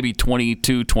career? Maybe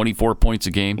 22, 24 points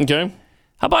a game. Okay.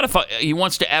 How about if he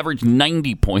wants to average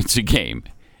 90 points a game?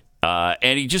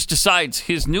 And he just decides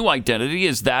his new identity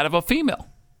is that of a female.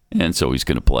 And so he's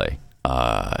going to play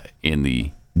in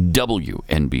the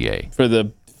WNBA. For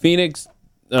the Phoenix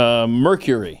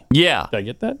Mercury. Yeah. Did I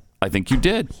get that? I think you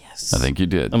did. Yes. I think you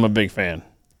did. I'm a big fan.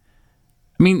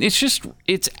 I mean,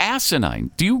 it's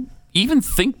asinine. Do you even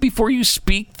think before you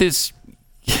speak this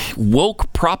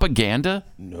woke propaganda?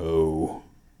 No,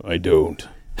 I don't.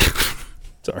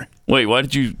 Sorry. Wait, why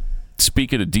did you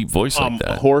speak in a deep voice like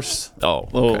that? Hoarse. Oh,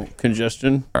 little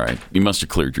congestion. All right. You must have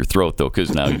cleared your throat, though,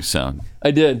 because now you sound...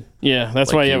 I did. Yeah, that's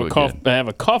like why you have you a cough. again. I have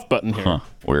a cough button here. Huh.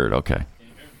 Weird. Okay.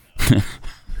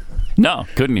 No,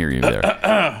 couldn't hear you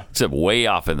there. Except way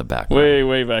off in the background.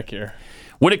 Way back here.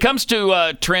 When it comes to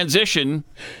transitioning,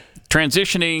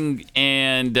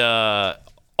 and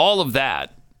all of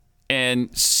that,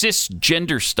 and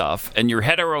cisgender stuff, and you're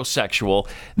heterosexual,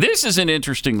 this is an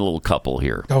interesting little couple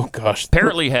here. Oh, gosh.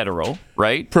 Apparently hetero,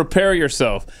 right? Prepare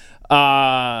yourself.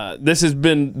 This has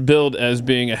been billed as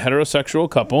being a heterosexual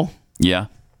couple. Yeah.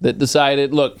 That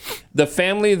decided, look, the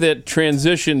family that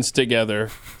transitions together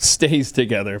stays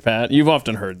together, Pat. You've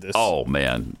often heard this. Oh,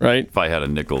 man. Right? If I had a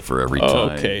nickel for every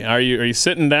time. Okay. Are you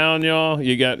sitting down, y'all?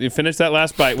 You finished that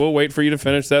last bite. We'll wait for you to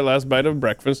finish that last bite of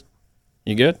breakfast.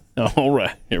 You good? All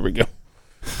right. Here we go.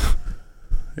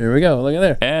 Here we go. Look at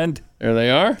there. And there they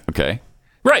are. Okay.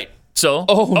 Right. So.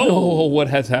 Oh, no. What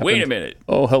has happened? Wait a minute.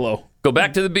 Oh, hello. Go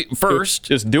back to the first.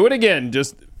 Just do it again.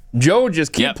 Joe,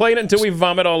 just keep playing it until we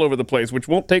vomit all over the place, which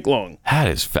won't take long. That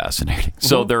is fascinating.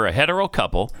 So they're a hetero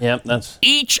couple. Yep, that's...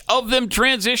 Each of them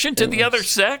transition to the other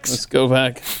sex? Let's go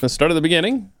back. Let's start at the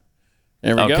beginning.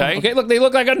 There we go. Okay. Okay, look, they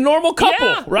look like a normal couple,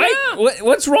 Yeah, right? yeah.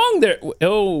 What's wrong there?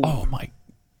 Oh, my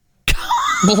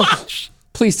gosh.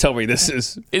 Please tell me this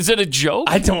is... Is it a joke?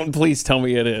 Please tell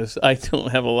me it is. I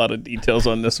don't have a lot of details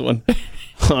on this one.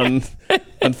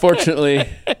 Unfortunately,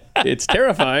 it's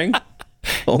terrifying.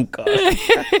 Oh, God.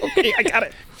 Okay, I got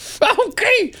it.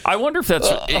 Okay. I wonder if that's...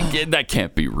 that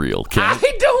can't be real, can it?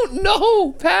 I don't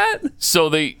know, Pat. So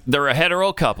they're a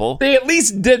hetero couple. They at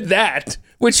least did that,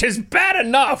 which is bad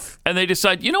enough. And they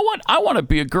decide, you know what? I want to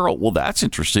be a girl. Well, that's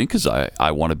interesting because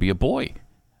I want to be a boy.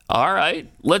 All right,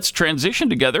 let's transition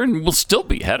together and we'll still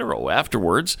be hetero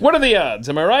afterwards. What are the odds?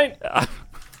 Am I right?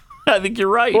 I think you're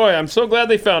right. Boy, I'm so glad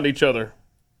they found each other.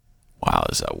 Wow,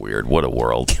 is that weird? What a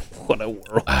world. What a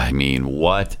world. I mean,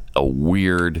 what a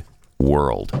weird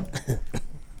world.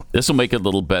 This will make it a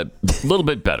little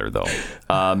bit better, though.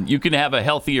 You can have a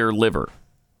healthier liver.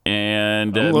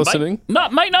 And I'm listening.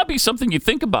 Might not be something you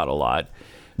think about a lot.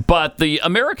 But the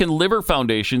American Liver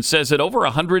Foundation says that over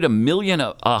 100 million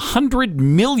of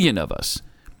us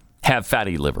have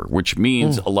fatty liver, which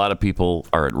means a lot of people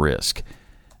are at risk.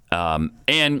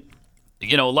 And,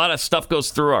 you know, a lot of stuff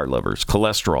goes through our livers: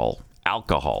 cholesterol,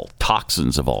 alcohol,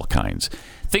 toxins of all kinds.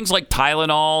 Things like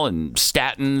Tylenol and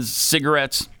statins,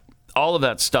 cigarettes, all of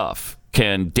that stuff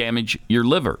can damage your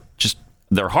liver.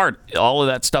 They're hard. All of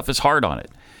that stuff is hard on it.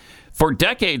 For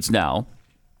decades now,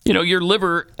 you know, your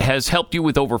liver has helped you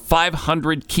with over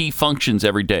 500 key functions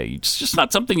every day. It's just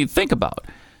not something you think about.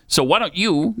 So why don't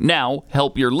you now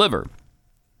help your liver?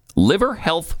 Liver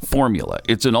Health Formula.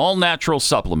 It's an all-natural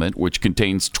supplement which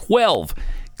contains 12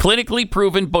 clinically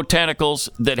proven botanicals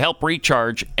that help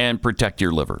recharge and protect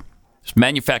your liver. It's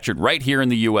manufactured right here in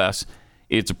the U.S.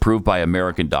 It's approved by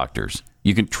American doctors.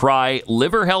 You can try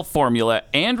Liver Health Formula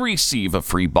and receive a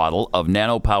free bottle of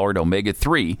nano-powered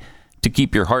omega-3 to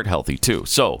keep your heart healthy, too.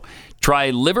 So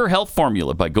try Liver Health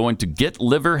Formula by going to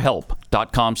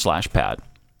getliverhelp.com/Pat.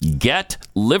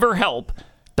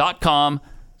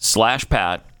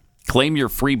 Getliverhelp.com/Pat. Claim your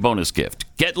free bonus gift.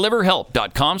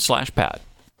 Getliverhelp.com/Pat.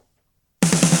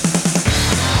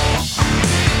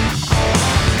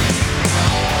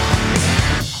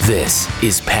 This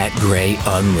is Pat Gray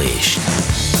Unleashed.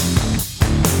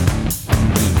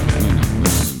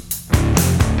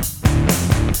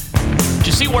 Did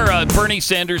you see where Bernie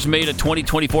Sanders made a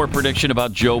 2024 prediction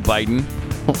about Joe Biden?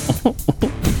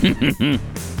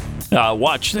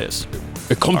 Watch this.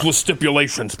 It comes with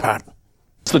stipulations, Pat.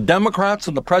 The Democrats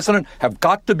and the president have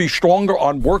got to be stronger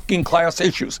on working class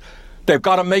issues. They've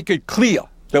got to make it clear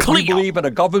that we believe in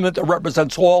a government that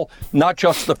represents all, not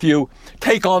just the few.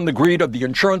 Take on the greed of the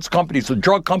insurance companies, the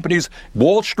drug companies,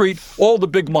 Wall Street, all the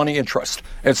big money interests,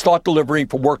 and start delivering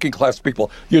for working class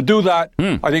people. You do that,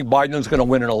 I think Biden's going to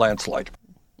win in a landslide.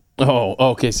 Oh,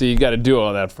 okay. So you got to do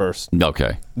all that first.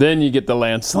 Okay. Then you get the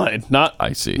landslide.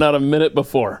 I see. Not a minute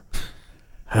before.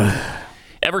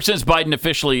 Ever since Biden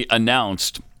officially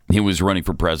announced he was running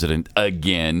for president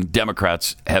again,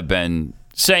 Democrats have been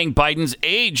saying Biden's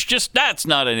age, that's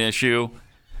not an issue.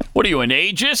 What are you, an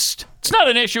ageist? It's not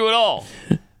an issue at all.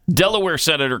 Delaware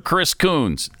Senator Chris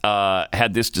Coons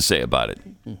had this to say about it.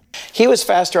 He was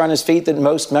faster on his feet than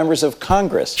most members of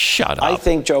Congress. Shut up. I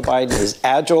think Joe Biden is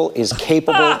agile, is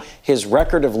capable. His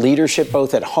record of leadership,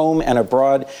 both at home and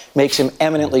abroad, makes him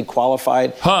eminently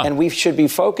qualified. And we should be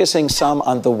focusing some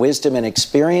on the wisdom and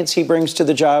experience he brings to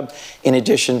the job, in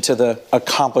addition to the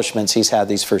accomplishments he's had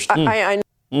these first years.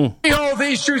 We hold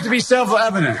these truths to be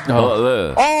self-evident.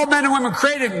 All men and women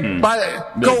created by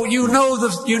you know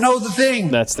the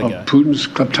thing. That's the guy. Putin's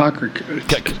kleptocracy.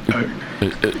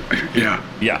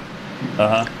 Yeah.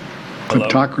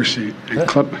 Kleptocracy. And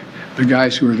the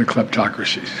guys who are the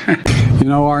kleptocracies.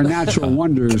 Our natural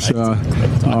wonders are,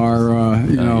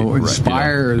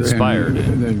 inspired. Inspired.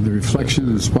 And the reflection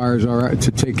inspires our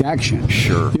to take action.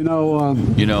 Sure.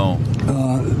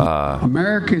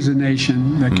 America is a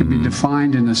nation that can be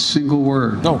defined in a single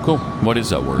word. Oh, cool. What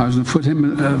is that word? I was in the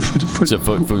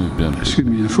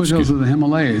foothills of the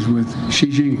Himalayas with Xi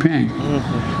Jinping,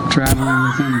 traveling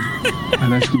with him.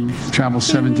 I actually traveled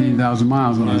 17,000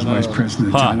 miles when I was vice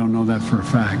president. I don't know that for a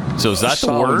fact. So is that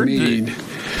the word? They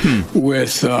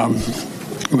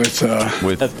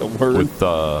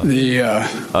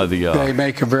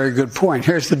make a very good point.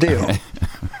 Here's the deal.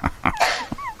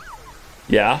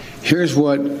 Yeah. Here's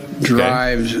what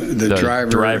drives the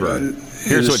driver.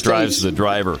 Here's what drives the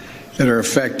driver that are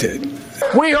affected.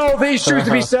 We hold these truths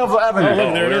to be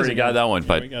self-evident. There it is. We got that one,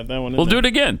 but we'll do it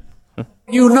again.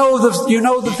 You know the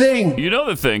thing. You know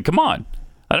the thing. Come on.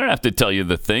 I don't have to tell you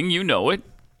the thing. You know it.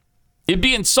 It'd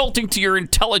be insulting to your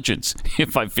intelligence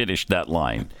if I finished that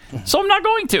line. So I'm not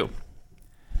going to.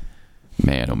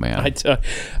 Man, oh man. Let's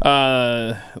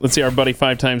see, our buddy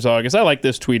 5 Times August. I like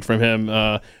this tweet from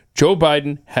him. Joe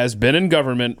Biden has been in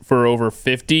government for over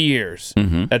 50 years.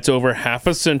 That's over half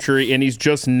a century, and he's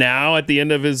just now at the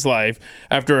end of his life,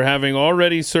 after having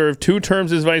already served 2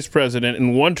 terms as vice president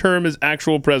and 1 term as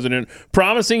actual president,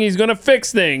 promising he's going to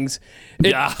fix things.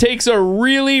 It takes a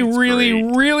really,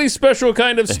 really special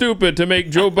kind of stupid to make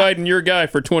Joe Biden your guy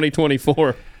for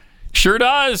 2024. Sure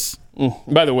does.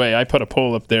 By the way, I put a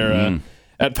poll up there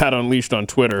at Pat Unleashed on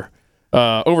Twitter.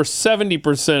 Over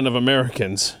 70% of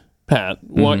Americans, Pat,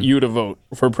 want you to vote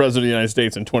for President of the United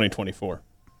States in 2024.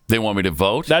 They want me to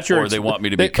vote? That's your or they want me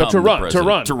to become to run, the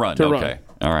president? To run. Okay.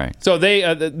 All right. So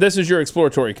this is your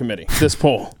exploratory committee, this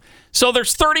poll. So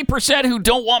there's 30% who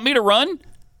don't want me to run?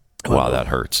 Wow, that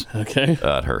hurts. Okay.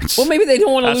 That hurts. Well, maybe they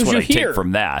don't want to lose you here. That's what I take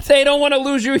from that. They don't want to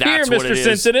lose you here, Mr.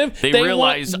 Sensitive. They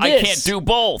realize I can't do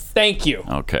both. Thank you.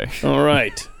 Okay. All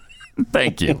right.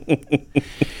 Thank you.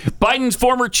 Biden's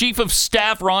former chief of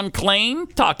staff, Ron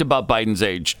Klain, talked about Biden's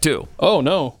age, too. Oh,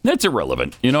 no. That's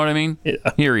irrelevant. You know what I mean? Yeah.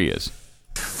 Here he is.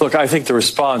 Look, I think the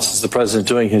response is the president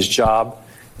doing his job,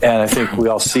 and I think we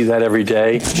all see that every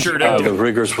day. Sure do. The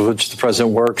rigors with which the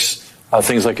president works,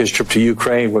 things like his trip to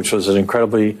Ukraine, which was an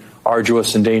incredibly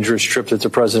arduous and dangerous trip that the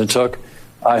president took.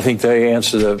 I think they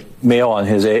answer the mail on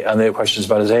the questions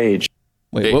about his age.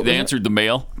 Wait, they answered the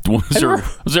mail?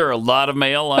 Was there a lot of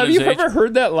mail on his age? Have you ever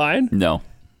heard that line? No.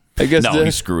 I guess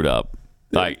he screwed up.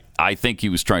 I think he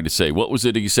was trying to say, what was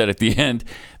it he said at the end?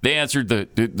 They answered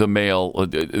the mail,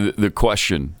 the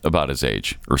question about his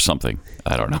age or something.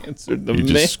 I don't know. He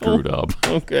just screwed up.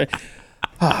 Okay.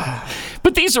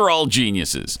 But these are all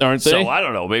geniuses, aren't they? So I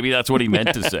don't know. Maybe that's what he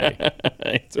meant to say.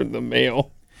 Answered the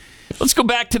mail. Let's go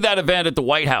back to that event at the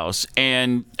White House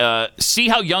and see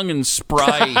how young and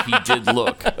spry he did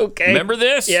look. Okay. Remember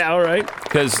this? Yeah, all right.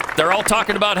 Because they're all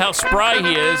talking about how spry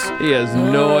he is. He has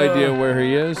no idea where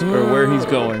he is or where he's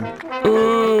going.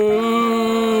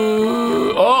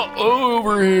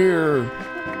 Over here.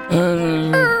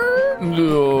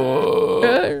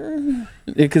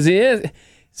 Because he is.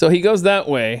 So he goes that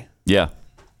way. Yeah.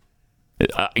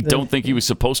 I don't think he was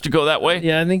supposed to go that way.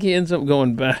 Yeah, I think he ends up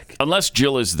going back. Unless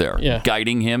Jill is there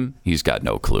guiding him, he's got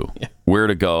no clue. Yeah. Where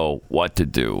to go, what to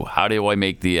do, how do I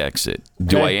make the exit?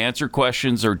 Do I answer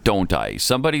questions or don't I?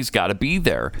 Somebody's got to be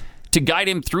there to guide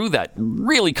him through that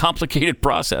really complicated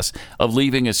process of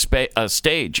leaving a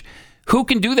stage. Who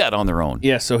can do that on their own?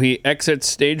 Yeah, so he exits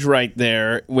stage right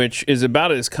there, which is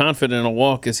about as confident a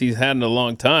walk as he's had in a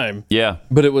long time. Yeah.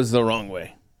 But it was the wrong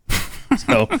way.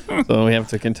 So we have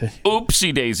to continue.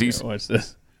 Oopsie daisies. Okay, watch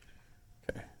this.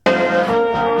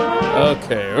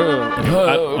 Okay.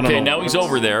 Okay, now he's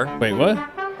over there. Wait, what?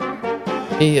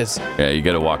 He is. Yeah, you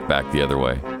got to walk back the other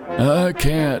way. I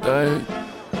can't.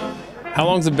 How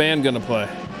long's the band going to play?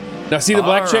 Now, see the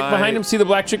black chick behind him? See the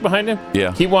black chick behind him?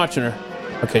 Yeah. Keep watching her.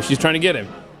 Okay, she's trying to get him.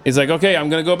 He's like, okay, I'm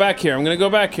going to go back here. I'm going to go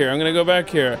back here. I'm going to go back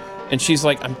here. And she's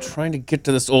like, I'm trying to get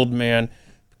to this old man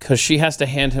because she has to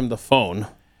hand him the phone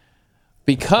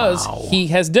because he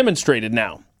has demonstrated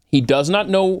now. He does not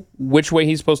know which way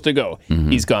he's supposed to go.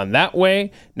 He's gone that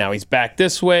way. Now he's back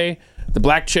this way. The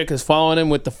black chick is following him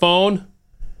with the phone.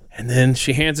 And then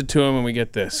she hands it to him, and we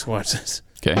get this. Watch this.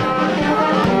 Okay.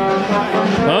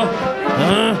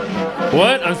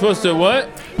 What? I'm supposed to what?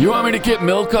 You want me to get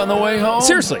milk on the way home?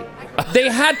 Seriously. They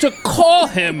had to call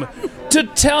him to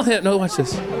tell him. No, watch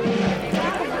this.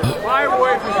 My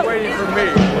wife is waiting for me.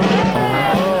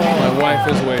 My wife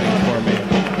is waiting for me.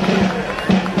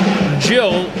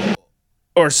 Jill,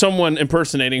 or someone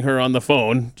impersonating her on the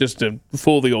phone, just to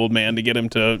fool the old man to get him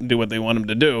to do what they want him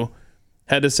to do,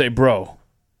 had to say, bro,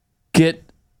 get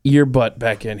your butt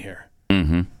back in here.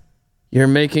 You're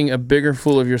making a bigger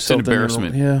fool of yourself. It's an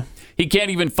embarrassment. Yeah. He can't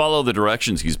even follow the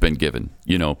directions he's been given,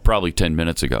 probably 10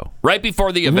 minutes ago. Right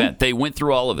before the event, they went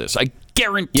through all of this. I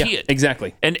guarantee it.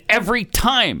 Exactly. And every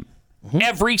time,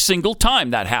 every single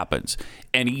time that happens,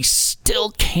 and he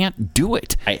still can't do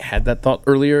it. I had that thought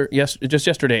earlier, just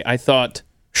yesterday. I thought,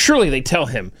 surely they tell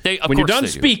him, when you're done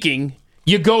speaking,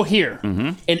 you go here.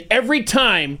 And every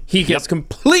time, he has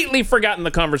completely forgotten the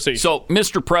conversation. So,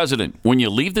 Mr. President, when you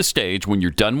leave the stage, when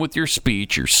you're done with your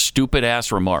speech, your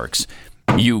stupid-ass remarks,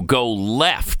 you go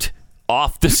left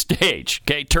off the stage.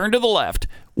 Okay, turn to the left,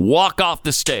 walk off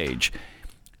the stage.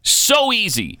 So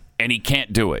easy, and he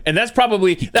can't do it. And that's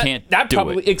probably that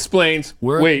probably explains.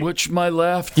 Which my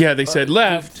left? Yeah, they said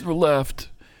left. Left.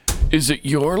 Is it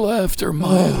your left or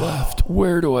my left?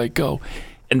 Where do I go?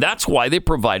 And that's why they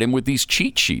provide him with these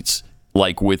cheat sheets,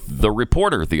 like with the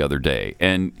reporter the other day.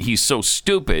 And he's so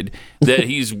stupid that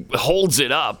he holds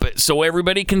it up so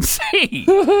everybody can see.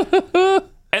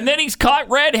 And then he's caught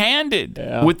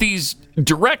red-handed with these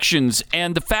directions,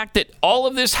 and the fact that all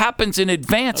of this happens in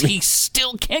advance, he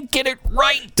still can't get it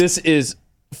right. This is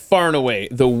far and away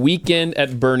the weekend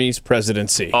at Bernie's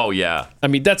presidency. Oh, yeah. I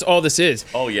mean, that's all this is.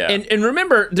 Oh, yeah. And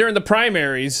remember, during the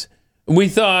primaries, we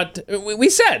said, think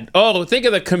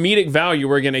of the comedic value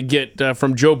we're going to get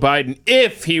from Joe Biden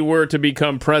if he were to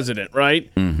become president, right?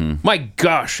 My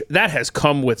gosh, that has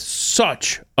come with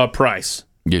such a price.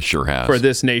 It sure has. For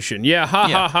this nation.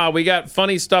 Ha. We got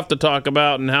funny stuff to talk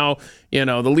about and how,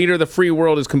 the leader of the free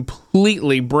world is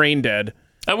completely brain dead.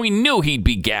 And we knew he'd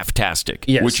be gaff-tastic,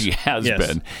 which he has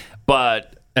been.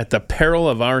 But at the peril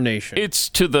of our nation. It's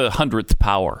to the 100th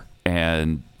power.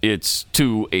 And it's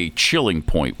to a chilling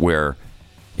point where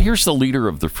here's the leader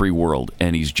of the free world,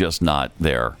 and he's just not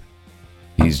there.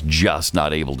 He's just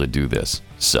not able to do this.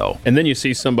 So, and then you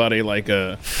see somebody like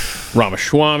a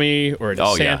Ramaswamy or a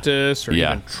DeSantis or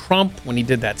even Trump when he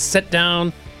did that sit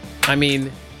down. I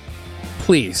mean,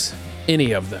 please,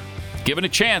 any of them. Given a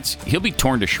chance, he'll be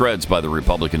torn to shreds by the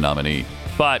Republican nominee.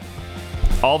 But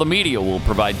all the media will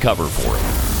provide cover for it.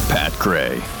 Pat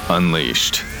Gray,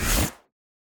 Unleashed.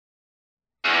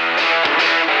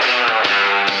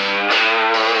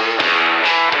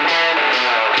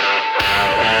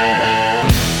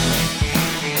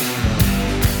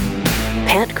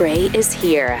 Pat Gray is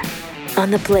here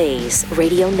on the Blaze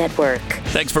Radio Network.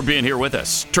 Thanks for being here with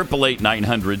us.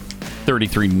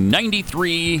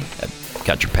 888-900-3393.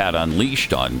 Got your Pat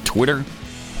Unleashed on Twitter,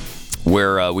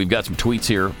 where we've got some tweets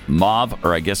here. Mauve,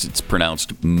 or I guess it's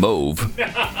pronounced Mauve.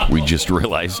 We just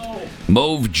realized.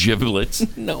 Mauve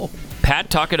giblets. No. Pat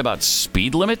talking about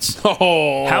speed limits.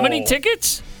 Oh. How many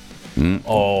tickets?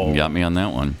 Oh. Got me on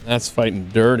that one. That's fighting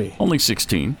dirty. Only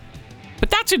 16. But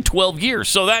that's in 12 years,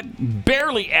 so that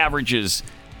barely averages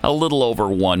a little over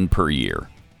one per year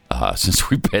since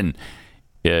we've been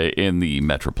in the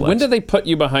Metroplex. When did they put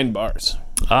you behind bars?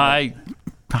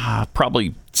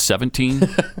 Probably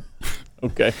 17.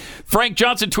 Okay. Frank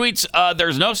Johnson tweets,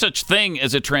 there's no such thing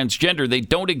as a transgender. They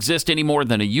don't exist any more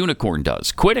than a unicorn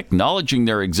does. Quit acknowledging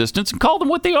their existence and call them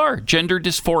what they are, gender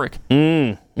dysphoric.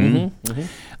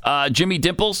 Jimmy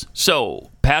Dimples,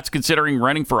 so Pat's considering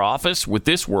running for office with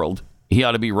this world. He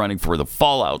ought to be running for the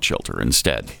fallout shelter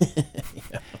instead. Yeah.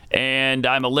 And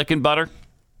I'm a lickin' butter.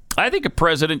 I think a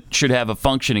president should have a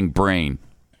functioning brain.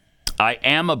 I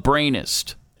am a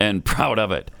brainist and proud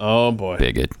of it. Oh, boy.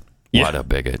 Bigot. Yeah. What a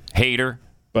bigot. Hater.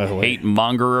 By the way. Hate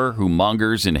mongerer who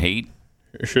mongers in hate.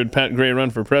 Should Pat Gray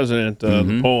run for president,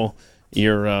 the poll,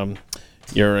 your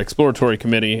exploratory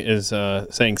committee is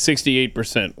saying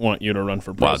 68% want you to run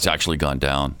for president. Wow, it's actually gone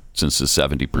down since the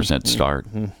 70% start.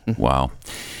 Wow.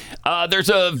 There's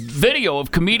a video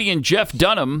of comedian Jeff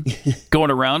Dunham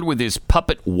going around with his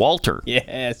puppet Walter.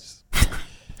 Yes.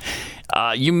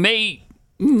 You may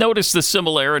notice the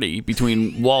similarity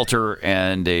between Walter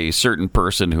and a certain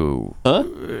person who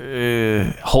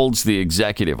holds the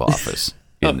executive office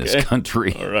in this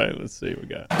country. All right, let's see what we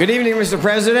got. Good evening, Mr.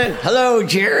 President. Hello,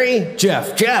 Jerry.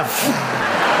 Jeff.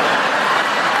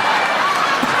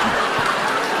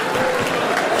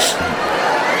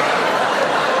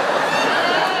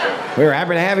 We're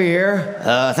happy to have you here.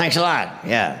 Thanks a lot.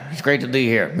 Yeah, it's great to be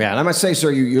here. Yeah, and I must say,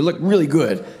 sir, you look really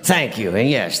good. Thank you. And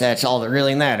yes, that's all that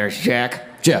really matters, Jeff.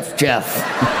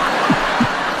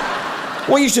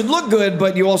 Well, you should look good,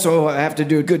 but you also have to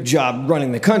do a good job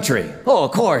running the country. Oh,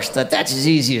 of course. That's as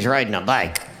easy as riding a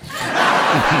bike.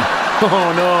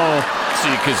 Oh, no.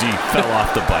 See, because he fell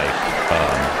off the bike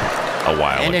a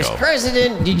while ago. And as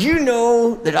president, did you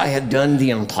know that I have done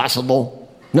the impossible?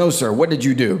 No, sir. What did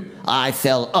you do? I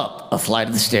fell up a flight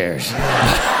of the stairs.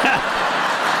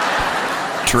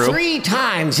 True. 3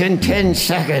 times in 10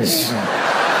 seconds.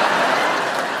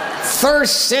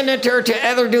 First senator to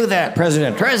ever do that,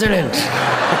 President.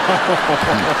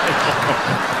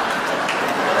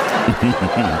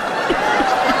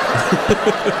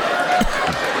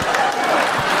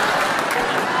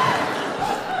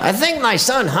 I think my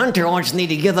son Hunter wants me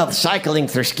to give up cycling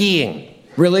for skiing.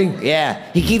 Really? Yeah.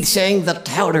 He keeps saying the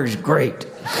powder's great.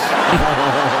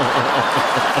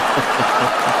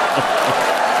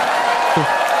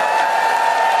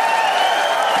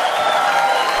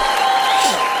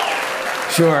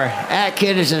 Sure, that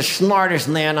kid is the smartest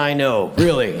man I know.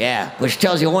 Really? Yeah. Which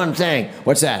tells you one thing.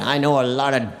 What's that? I know a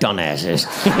lot of dumbasses.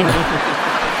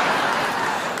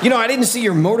 You know, I didn't see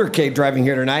your motorcade driving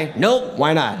here tonight. Nope.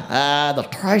 Why not? The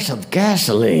price of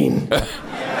gasoline.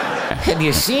 Have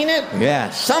you seen it? Yeah.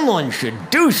 Someone should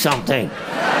do something.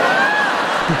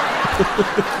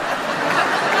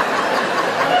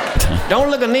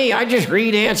 Don't look at me. I just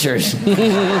read answers.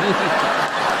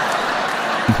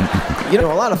 You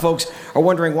know, a lot of folks are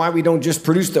wondering why we don't just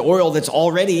produce the oil that's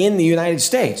already in the United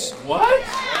States. What?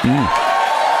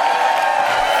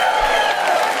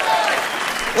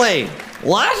 Wait,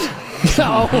 what?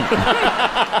 No.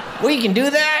 We can do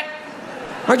that?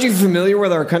 Aren't you familiar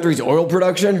with our country's oil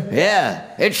production? Yeah,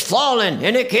 it's falling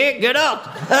and it can't get up.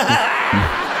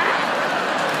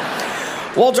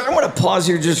 Walter, I want to pause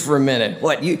here just for a minute.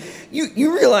 What, you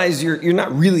realize you're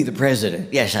not really the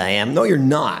president? Yes, I am. No, you're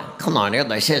not. Come on,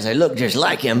 everybody says I look just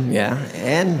like him, yeah.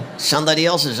 And somebody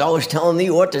else is always telling me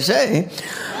what to say.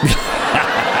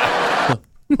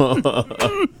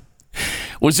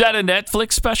 Was that a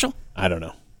Netflix special? I don't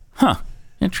know. Huh.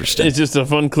 Interesting. It's just a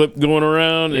fun clip going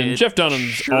around, and Jeff Dunham's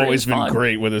sure always is been fun.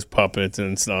 great with his puppets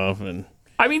and stuff. And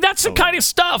I mean, that's the kind of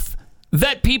stuff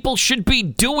that people should be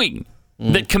doing,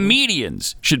 that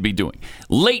comedians should be doing,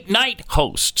 late night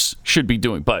hosts should be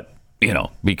doing. But, you know,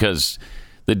 because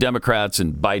the Democrats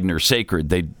and Biden are sacred,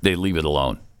 they leave it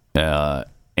alone.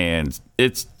 And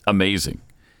it's amazing.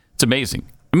 It's amazing.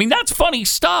 I mean, that's funny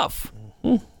stuff.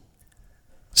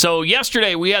 So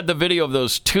yesterday we had the video of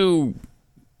those 2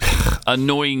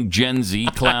 annoying Gen Z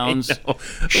clowns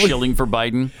shilling for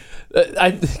Biden.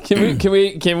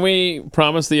 Can we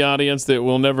promise the audience that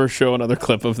we'll never show another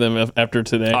clip of them after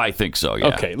today? I think so, yeah.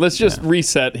 Okay, let's just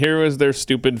reset. Here was their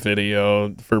stupid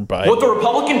video for Biden. What the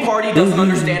Republican Party doesn't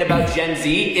understand about Gen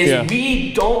Z is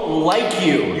we don't like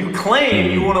you. You claim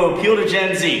you want to appeal to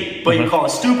Gen Z, but you call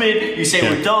us stupid, you say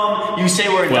we're dumb, you say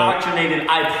we're indoctrinated.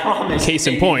 I promise case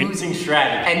in point. Losing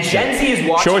strategy. And Gen Z is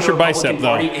watching Show us the your Republican bicep,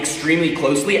 Party though. extremely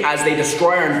closely as they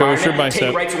destroy our Show us your environment, take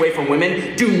bicep. rights away from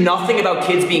women, do nothing about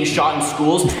kids being shot in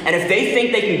schools, and if they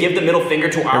think they can give the middle finger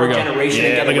to our we go. generation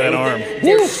Yeah, and look get at away that with arm. it,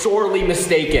 they're sorely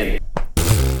mistaken.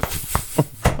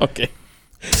 Okay.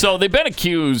 So they've been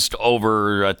accused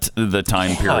over the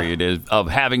time period of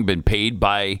having been paid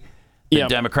by the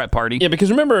Democrat Party. Yeah,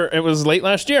 because remember, it was late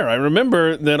last year. I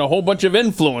remember that a whole bunch of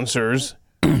influencers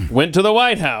went to the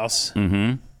White House.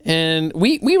 And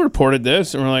we reported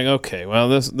this, and we're like, okay, well,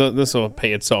 this will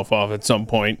pay itself off at some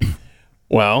point.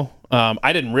 Well,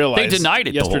 I didn't realize. They denied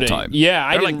it yesterday. the whole time. Yeah,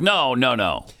 They're like,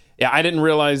 no. Yeah, I didn't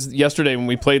realize yesterday when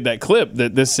we played that clip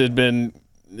that this had been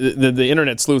the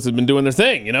internet sleuths had been doing their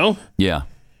thing, you know? Yeah.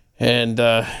 And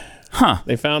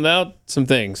they found out some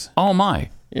things. Oh my.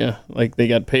 Yeah, like they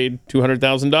got paid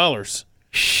 $200,000.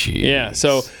 Yeah.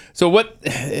 So what?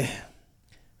 I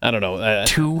don't know.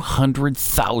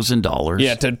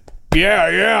 $200,000.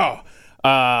 Yeah.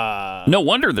 No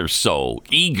wonder they're so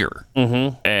eager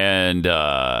and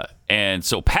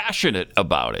so passionate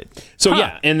about it. So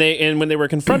yeah, and when they were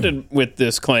confronted with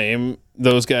this claim,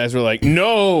 those guys were like,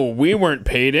 "No, we weren't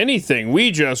paid anything.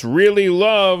 We just really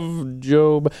love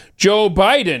Joe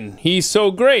Biden. He's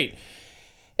so great."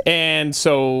 And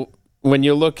so when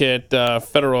you look at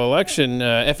federal election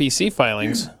FEC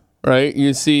filings, right,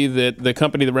 you see that the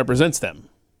company that represents them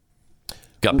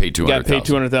got paid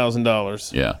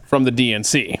 $200,000. Yeah, from the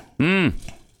DNC.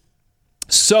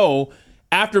 So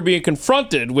after being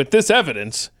confronted with this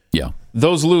evidence,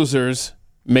 those losers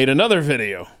made another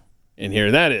video, and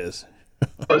here that is.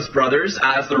 Post brothers,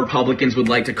 as the Republicans would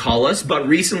like to call us, but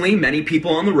recently many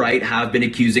people on the right have been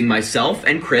accusing myself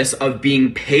and Chris of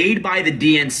being paid by the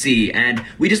DNC, and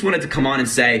we just wanted to come on and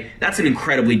say that's an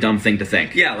incredibly dumb thing to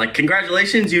think. Yeah, like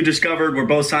congratulations, you discovered we're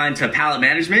both signed to Pallet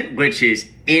Management, which is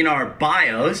in our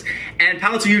bios, and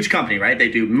Pallet's a huge company, right? They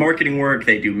do marketing work,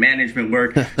 they do management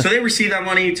work, so they receive that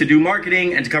money to do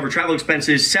marketing and to cover travel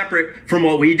expenses separate from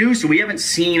what we do, so we haven't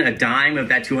seen a dime of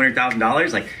that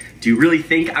 $200,000. Like, do you really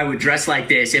think I would dress like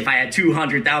this if I had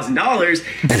 $200,000?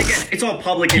 And again, it's all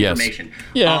public information.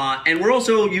 Yes. Yeah. And we're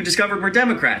also, you discovered we're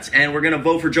Democrats, and we're going to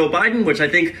vote for Joe Biden, which I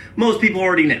think most people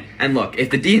already knew. And look,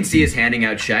 if the DNC is handing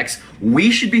out checks,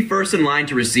 we should be first in line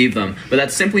to receive them, but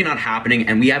that's simply not happening,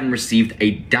 and we haven't received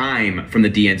a dime from the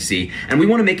DNC. And we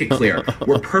want to make it clear,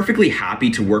 we're perfectly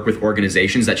happy to work with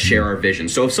organizations that share our vision.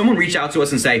 So if someone reached out to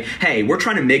us and say, hey, we're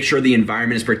trying to make sure the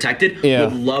environment is protected,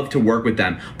 we'd love to work with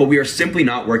them. But we are simply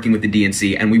not working with the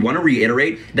DNC, and we want to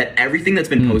reiterate that everything that's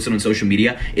been posted on social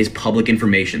media is public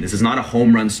information. This is not a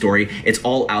home run story. It's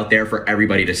all out there for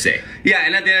everybody to see. Yeah,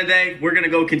 and at the end of the day, we're going to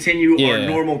go continue our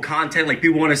normal content like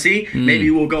people want to see. Maybe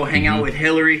we'll go hang out with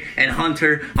Hillary and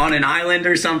Hunter on an island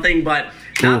or something, but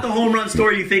not the home run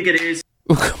story you think it is.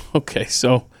 Okay,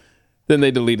 so then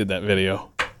they deleted that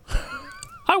video.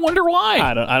 I wonder why.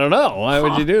 I don't know. Why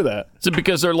would you do that? Is it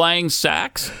because they're lying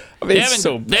sacks? I mean,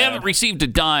 they haven't received a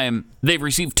dime. They've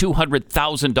received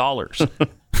 $200,000.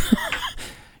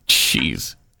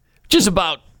 Jeez. Just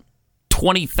about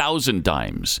 20,000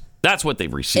 dimes. That's what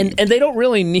they've received. And they don't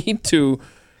really need to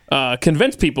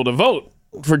convince people to vote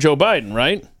for Joe Biden,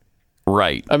 right?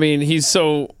 Right. I mean, he's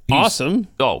awesome.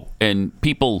 Oh, and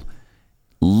people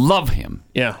love him.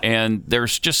 Yeah. And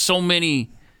there's just so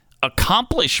many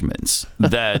accomplishments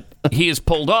that he has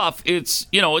pulled off. It's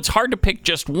hard to pick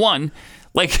just one.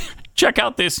 Like, check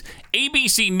out this.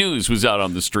 ABC News was out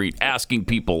on the street asking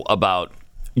people about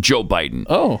Joe Biden.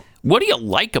 Oh. What do you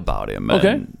like about him?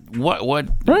 Okay. And what?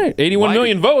 Right. 81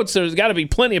 million votes. There's got to be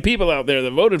plenty of people out there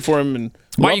that voted for him. And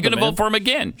why are you going to vote for him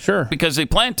again? Sure. Because they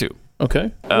plan to.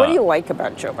 Okay. What do you like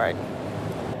about Joe Biden?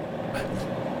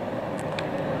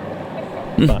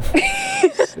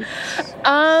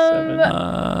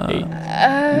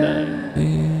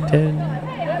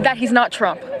 That he's not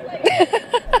Trump.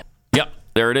 Yep,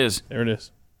 there it is. There it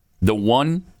is. The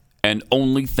one and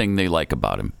only thing they like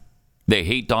about him. They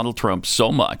hate Donald Trump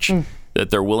so much that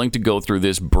they're willing to go through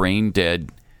this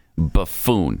brain-dead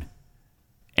buffoon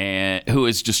and who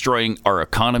is destroying our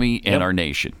economy and our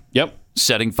nation. Yep.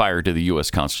 Setting fire to the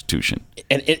U.S. Constitution.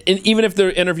 And even if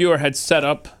the interviewer had set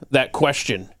up that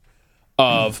question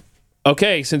of,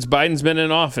 okay, since Biden's been in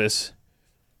office,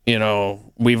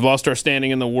 we've lost our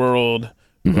standing in the world,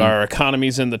 our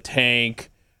economy's in the tank,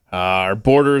 our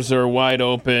borders are wide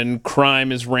open,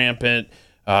 crime is rampant,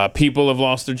 people have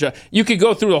lost their job. You could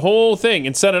go through the whole thing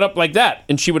and set it up like that,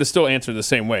 and she would have still answered the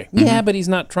same way. Yeah, but he's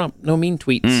not Trump. No mean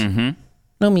tweets.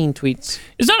 No mean tweets.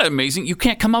 Isn't that amazing? You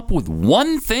can't come up with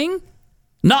one thing?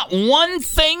 Not one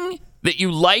thing that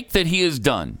you like that he has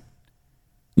done.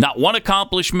 Not one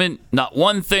accomplishment, not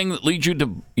one thing that leads you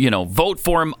to, vote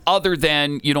for him other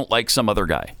than you don't like some other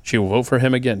guy. She will vote for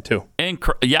him again, too.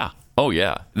 Yeah. Oh,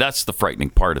 yeah. That's the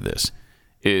frightening part of this,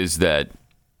 is that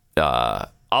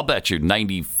I'll bet you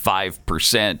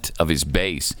 95% of his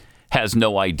base has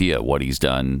no idea what he's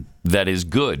done that is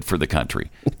good for the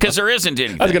country. Because there isn't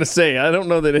anything. I was going to say, I don't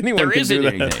know that anyone can do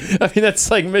that. Anything. I mean, that's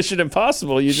like Mission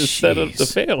Impossible. You just set up to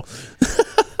fail.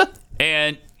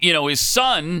 And, his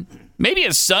son... Maybe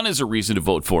his son is a reason to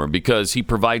vote for him because he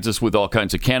provides us with all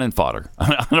kinds of cannon fodder.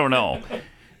 I don't know.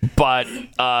 But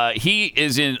he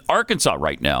is in Arkansas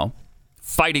right now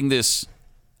fighting this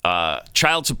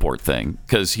child support thing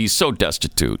because he's so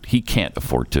destitute. He can't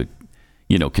afford to,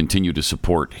 continue to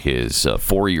support his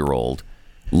 4-year-old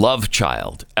love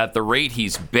child at the rate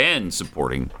he's been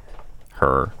supporting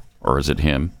her, or is it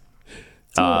him?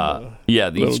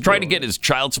 He's trying to get his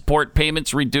child support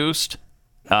payments reduced.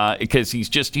 Because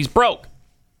he's broke.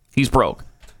 He's broke.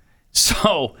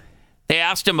 So they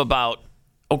asked him about,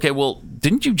 okay, well,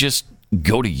 didn't you just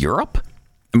go to Europe?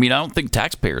 I mean, I don't think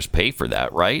taxpayers pay for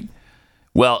that, right?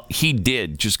 Well, he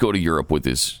did just go to Europe with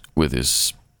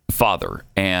his father.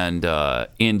 And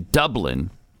in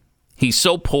Dublin, he's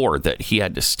so poor that he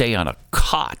had to stay on a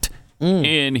cot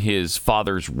in his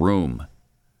father's room.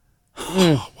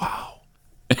 Oh, wow.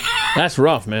 That's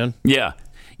rough, man. Yeah.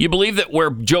 You believe that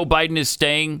where Joe Biden is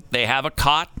staying, they have a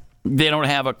cot? They don't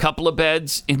have a couple of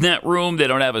beds in that room? They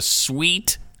don't have a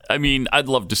suite? I mean, I'd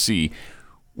love to see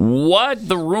what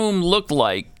the room looked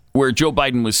like where Joe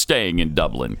Biden was staying in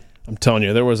Dublin. I'm telling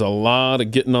you, there was a lot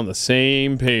of getting on the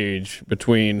same page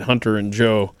between Hunter and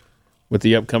Joe with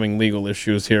the upcoming legal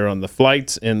issues here on the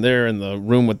flights, and they're in the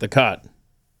room with the cot.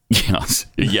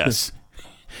 Yes.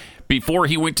 Before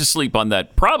he went to sleep on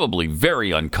that probably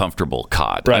very uncomfortable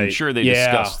cot. Right. I'm sure they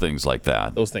discussed things like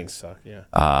that. Those things suck, yeah.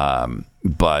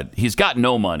 But he's got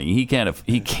no money. He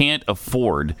can't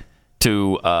afford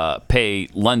to pay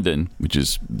London, which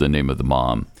is the name of the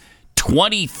mom,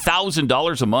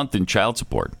 $20,000 a month in child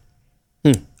support.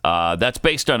 That's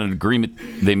based on an agreement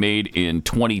they made in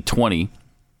 2020.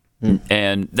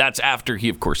 And that's after he,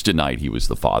 of course, denied he was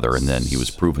the father, and then he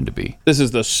was proven to be. This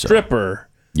is the stripper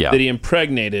that he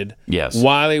impregnated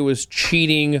while he was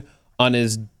cheating on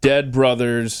his dead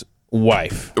brother's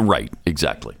wife. Right,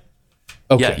 exactly.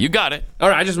 Okay. Yeah, you got it. All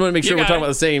right, I just want to make sure we're talking about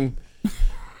the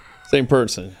same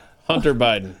person. Hunter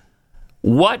Biden.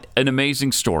 What an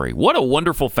amazing story. What a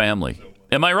wonderful family.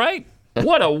 Am I right?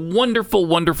 What a wonderful,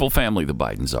 wonderful family the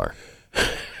Bidens are.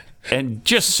 And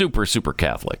just super, super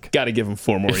Catholic. Got to give them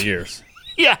 4 more years.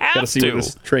 You have Got to see where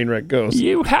this train wreck goes.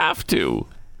 You have to.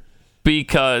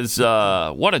 Because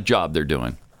what a job they're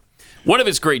doing. One of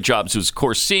his great jobs was, of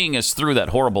course, seeing us through that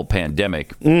horrible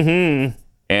pandemic. Mm-hmm.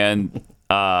 And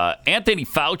Anthony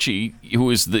Fauci,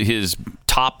 who is his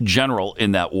top general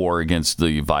in that war against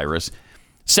the virus,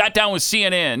 sat down with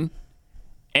CNN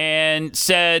and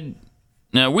said,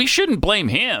 "No, we shouldn't blame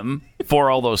him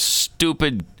for all those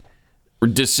stupid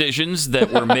decisions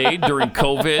that were made during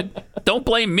COVID. Don't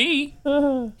blame me.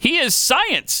 He is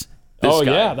science." This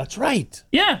guy. Yeah, that's right.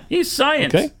 Yeah, he's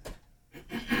science. Okay.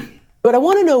 But I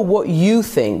want to know what you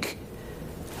think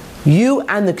you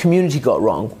and the community got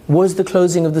wrong. Was the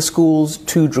closing of the schools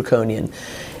too draconian?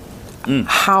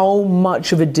 How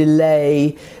much of a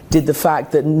delay did the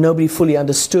fact that nobody fully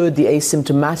understood the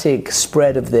asymptomatic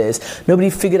spread of this, nobody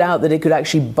figured out that it could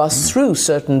actually bust through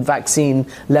certain vaccine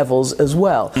levels as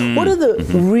well? What are the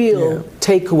real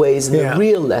takeaways and the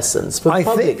real lessons for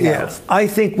public health? I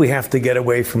think we have to get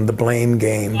away from the blame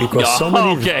game because so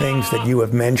many of the things that you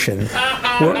have mentioned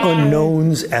were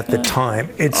unknowns at the time.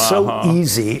 It's so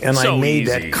easy, and I made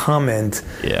that comment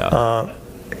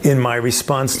in my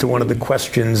response to one of the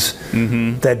questions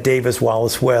that Davis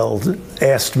Wallace Weld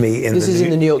asked me. This is in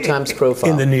the New York Times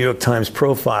profile. In the New York Times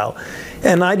profile.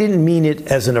 And I didn't mean it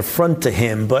as an affront to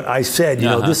him, but I said, you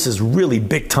know, this is really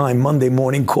big time Monday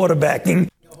morning quarterbacking.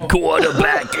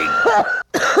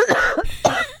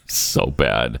 So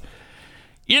bad.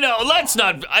 You know, let's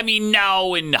not, I mean,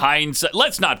 now in hindsight,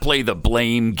 let's not play the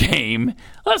blame game.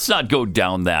 Let's not go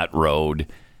down that road.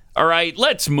 All right,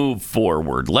 let's move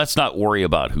forward. Let's not worry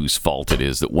about whose fault it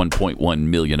is that 1.1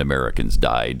 million Americans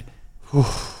died.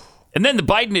 And then the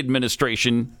Biden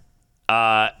administration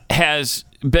has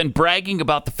been bragging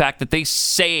about the fact that they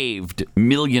saved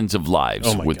millions of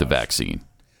lives with the vaccine.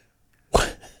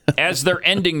 As they're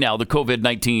ending now the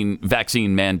COVID-19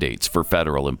 vaccine mandates for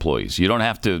federal employees. You don't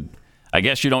have to, I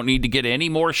guess you don't need to get any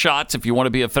more shots if you want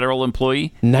to be a federal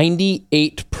employee.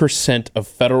 98% of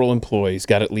federal employees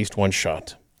got at least one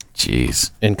shot.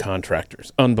 Jeez. And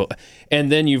contractors. Unbelievable. And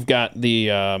then you've got the,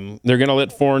 they're going to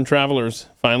let foreign travelers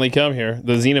finally come here.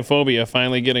 The xenophobia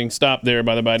finally getting stopped there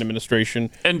by the Biden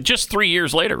administration. And just 3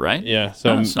 years later, right? Yeah.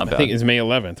 So that's not bad. I think it's May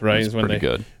 11th, right? That's is when pretty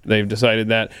good. They've decided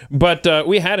that. But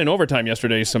we had in overtime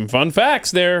yesterday some fun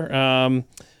facts there.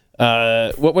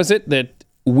 What was it? That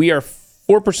we are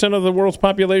 4% of the world's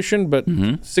population, but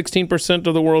 16%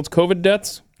 of the world's COVID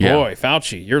deaths? Yeah. Boy,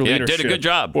 Fauci, your leadership. Did a good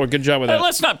job. Boy, good job with that.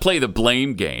 Let's not play the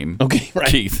blame game, right.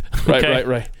 Keith.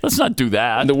 Right. Let's not do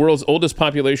that. The world's oldest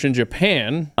population,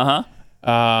 Japan,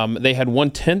 they had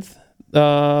 1/10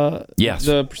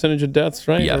 the percentage of deaths,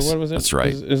 right? Yes, or what was it? That's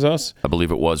right. Is us? I believe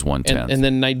it was 1/10. And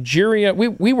then Nigeria,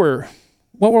 we were,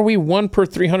 what were we, 1 per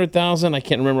 300,000? I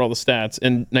can't remember all the stats.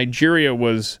 And Nigeria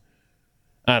was,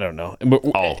 I don't know, but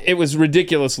it was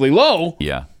ridiculously low.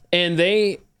 Yeah. And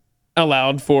they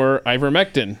allowed for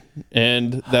ivermectin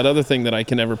and that other thing that I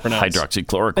can never pronounce.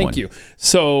 Hydroxychloroquine. Thank you.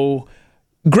 So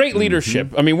great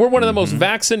leadership. I mean, we're one of the most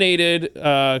vaccinated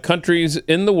countries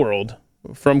in the world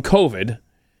from COVID,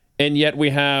 and yet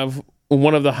we have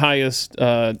one of the highest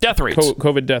death rates.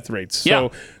 COVID death rates.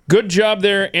 So good job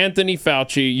there, Anthony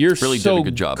Fauci. You're really so did a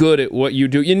good job. Good at what you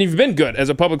do. And you've been good as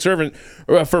a public servant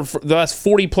for the last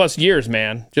 40 plus years,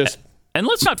 man. And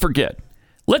let's not forget,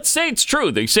 let's say it's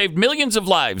true. They saved millions of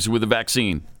lives with the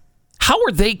vaccine. How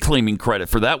are they claiming credit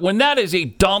for that when that is a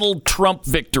Donald Trump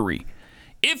victory?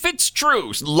 If it's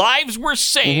true, lives were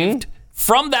saved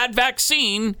from that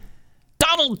vaccine,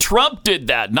 Donald Trump did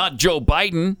that, not Joe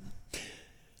Biden.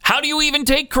 How do you even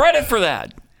take credit for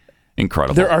that?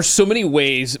 Incredible. There are so many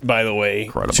ways, by the way,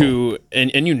 to,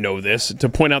 and you know this, to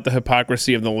point out the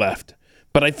hypocrisy of the left.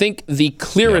 But I think the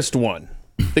clearest one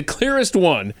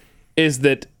is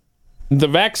that the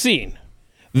vaccine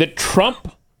that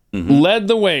Trump led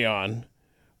the way on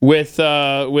with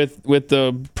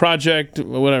the project,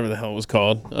 whatever the hell it was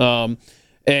called,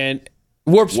 and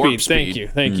Warp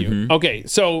Speed. Thank you. Okay,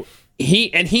 so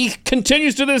he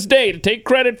continues to this day to take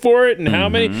credit for it. And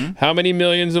how many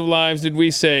millions of lives did we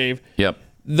save? Yep.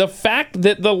 The fact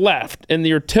that the left and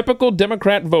your typical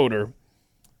Democrat voter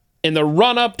in the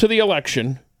run-up to the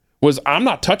election was, I'm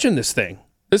not touching this thing.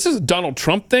 This is a Donald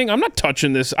Trump thing. I'm not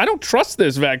touching this. I don't trust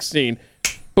this vaccine.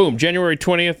 Boom, January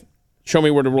 20th, show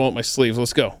me where to roll up my sleeves.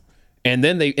 Let's go. And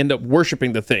then they end up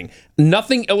worshiping the thing.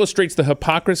 Nothing illustrates the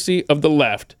hypocrisy of the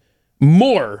left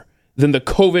more than the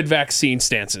COVID vaccine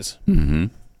stances. I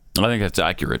think that's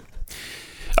accurate.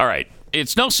 All right.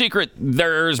 It's no secret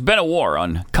there's been a war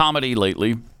on comedy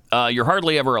lately. You're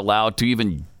hardly ever allowed to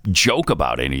even joke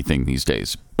about anything these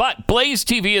days. But Blaze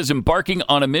TV is embarking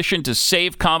on a mission to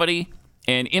save comedy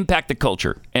and impact the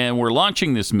culture. And we're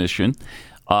launching this mission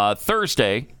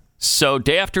Thursday, so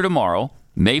day after tomorrow,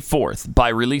 May 4th, by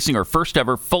releasing our first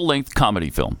ever full-length comedy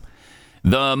film.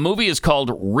 The movie is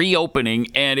called Reopening,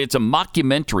 and it's a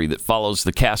mockumentary that follows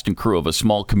the cast and crew of a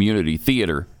small community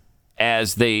theater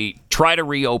as they try to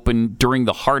reopen during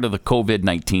the heart of the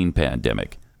COVID-19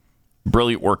 pandemic.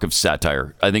 Brilliant work of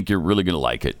satire. I think you're really going to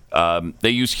like it.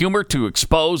 They use humor to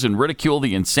expose and ridicule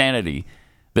the insanity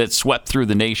that swept through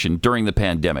the nation during the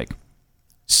pandemic.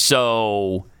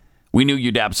 So we knew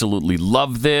you'd absolutely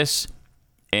love this,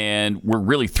 and we're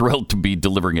really thrilled to be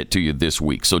delivering it to you this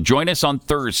week. So join us on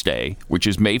Thursday, which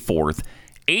is May 4th,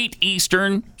 8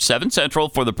 Eastern, 7 Central,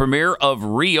 for the premiere of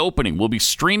Reopening. We'll be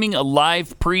streaming a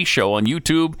live pre-show on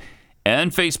YouTube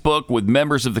and Facebook with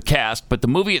members of the cast, but the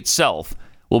movie itself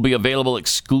will be available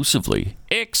exclusively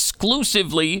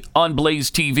on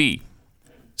Blaze TV.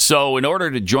 So in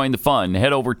order to join the fun,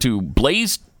 head over to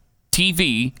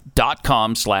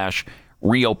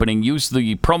blazetv.com/reopening. Use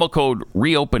the promo code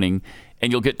reopening,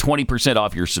 and you'll get 20%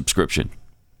 off your subscription.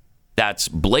 That's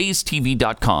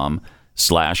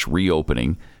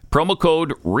blazetv.com/reopening. Promo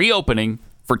code reopening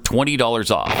for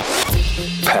 $20 off.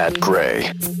 Pat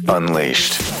Gray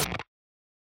Unleashed.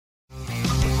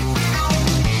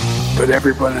 But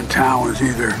everyone in town was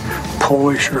either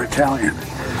Polish or Italian.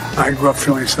 I grew up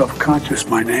feeling self-conscious.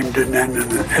 My name didn't end in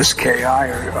an S-K-I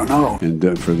or an O.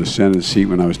 And for the Senate seat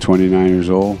when I was 29 years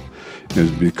old, it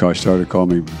was because they started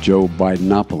calling me Joe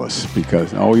Bidenopoulos.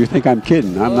 Because, you think I'm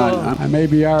kidding. I'm not. I may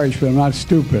be Irish, but I'm not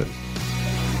stupid.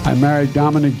 I married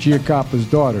Dominic Giacoppa's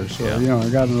daughter, so, I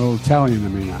got a little Italian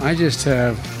in me now. I just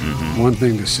have one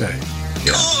thing to say.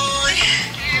 Yeah.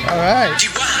 All right.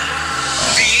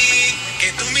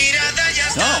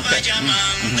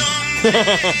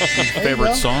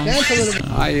 Favorite song?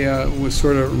 I was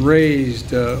sort of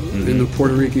raised in the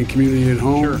Puerto Rican community at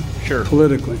home,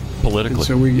 politically. And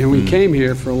so we came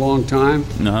here for a long time.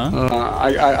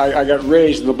 I got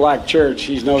raised in the black church.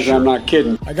 He knows I'm not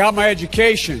kidding. I got my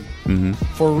education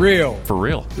for real. For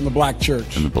real. In the black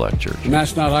church. In the black church. And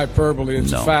that's not hyperbole.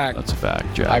 It's a fact. That's a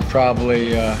fact, Jack. I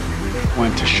probably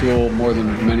went to shul more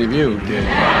than many of you did.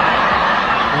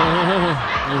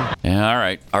 Yeah, all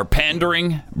right. Our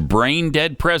pandering,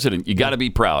 brain-dead president. You got to be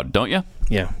proud, don't you?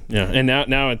 Yeah. And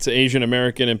now it's Asian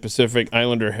American and Pacific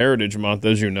Islander Heritage Month,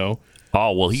 as you know.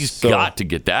 Oh, well, he's got to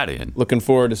get that in. Looking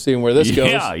forward to seeing where this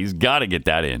goes. Yeah, he's got to get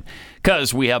that in.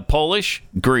 Because we have Polish,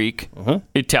 Greek,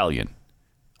 Italian,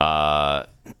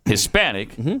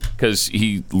 Hispanic, because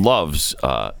he loves,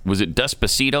 was it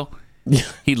Despacito?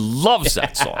 He loves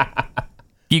that song.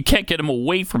 You can't get him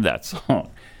away from that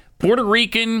song. Puerto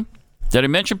Rican, did I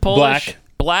mention Polish?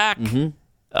 Black,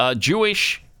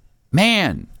 Jewish.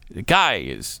 Man, the guy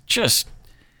is just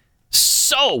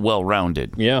so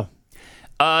well-rounded. Yeah.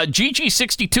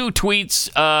 GG62 tweets,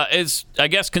 is, I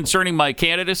guess, concerning my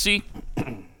candidacy.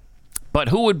 But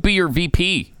who would be your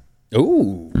VP?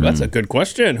 Ooh, that's a good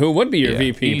question. Who would be your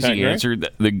VP? Easy answer.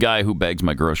 The guy who bags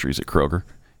my groceries at Kroger.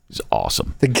 He's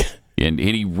awesome. And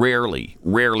he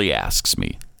rarely asks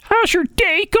me, how's your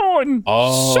day going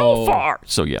so far?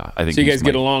 So, yeah, I think so. You guys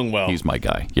get along well. He's my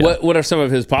guy. Yeah. What are some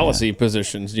of his policy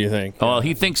positions, do you think? Well,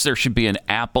 he thinks there should be an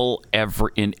apple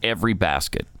in every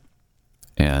basket.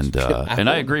 And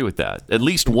I agree with that. At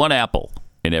least one apple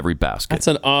in every basket. That's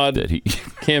an odd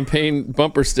campaign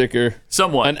bumper sticker.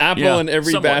 Somewhat. An apple in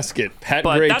every basket. Pat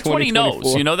Gray, that's what he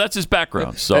knows. That's his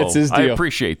background. So that's his deal. I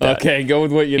appreciate that. Okay, go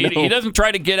with what you know. He doesn't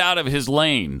try to get out of his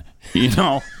lane,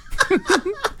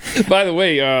 By the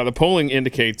way, the polling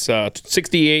indicates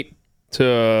 68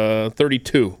 to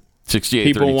 32. 68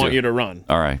 people 32. want you to run.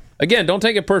 All right. Again, don't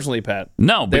take it personally, Pat.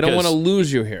 No, they don't want to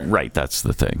lose you here. Right, that's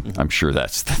the thing. I'm sure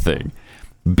that's the thing.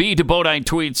 B. de Bodine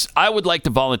tweets, I would like to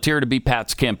volunteer to be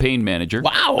Pat's campaign manager.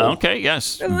 Wow. Okay,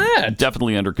 yes. Look at that.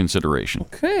 Definitely under consideration.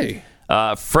 Okay.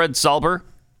 Fred Salber,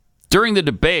 during the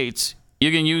debates,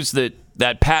 you can use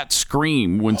that Pat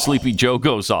scream when Sleepy Joe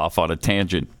goes off on a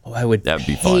tangent. Oh, I would That'd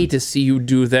be fun. to see you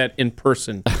do that in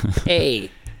person. Hey.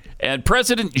 And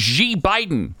President Xi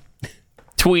Biden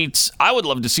tweets, I would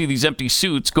love to see these empty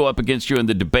suits go up against you in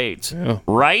the debates. Yeah.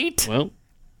 Right? Well.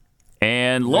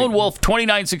 And Lone Wolf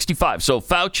 2965. So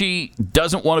Fauci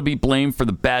doesn't want to be blamed for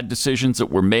the bad decisions that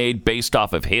were made based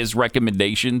off of his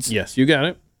recommendations. Yes, you got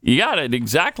it. You got it,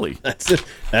 exactly. That's it.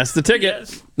 That's the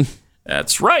ticket. Yes.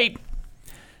 That's right.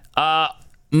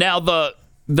 Now,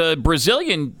 the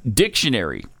Brazilian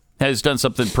dictionary has done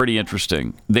something pretty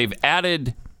interesting. They've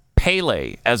added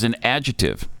Pele as an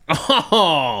adjective.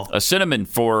 Oh. A synonym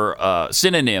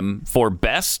for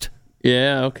best.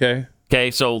 Yeah, okay.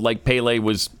 Okay, so like Pele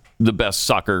was the best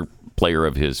soccer player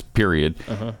of his period.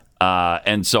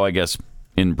 And so I guess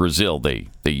in Brazil they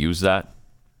use that.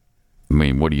 I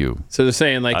mean, what do you... So they're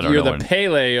saying like you're the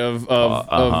Pele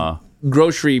of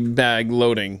grocery bag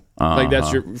loading. Like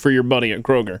that's for your buddy at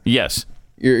Kroger. Yes.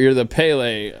 You're the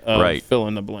Pele of fill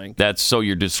in the blank. That's so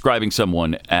you're describing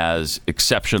someone as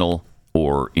exceptional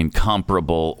or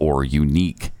incomparable or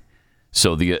unique.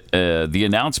 So the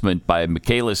announcement by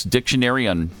Michaelis Dictionary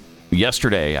on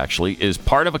yesterday, actually, is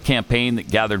part of a campaign that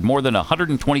gathered more than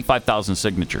 125,000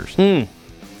 signatures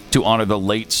to honor the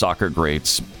late soccer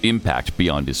great's impact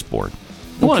beyond his sport.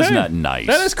 Well, isn't that nice?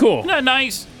 That is cool. Isn't that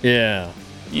nice? Yeah.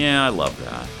 Yeah, I love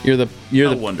that. You're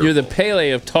the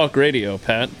Pele of talk radio,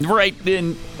 Pat. Right.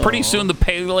 And pretty soon the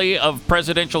Pele of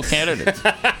presidential candidates.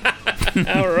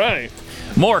 All right.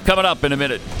 More coming up in a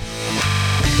minute.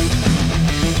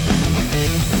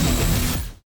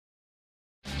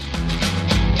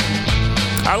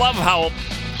 I love how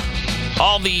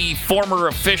all the former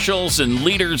officials and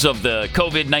leaders of the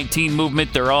COVID-19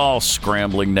 movement, they're all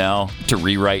scrambling now to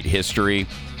rewrite history.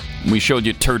 We showed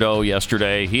you Trudeau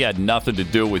yesterday. He had nothing to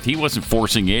do with, he wasn't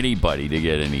forcing anybody to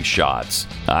get any shots.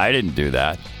 I didn't do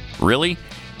that. Really?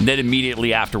 And then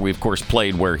immediately after, we, of course,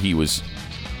 played where he was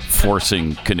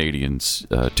forcing Canadians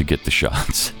to get the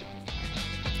shots.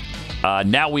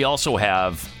 Now we also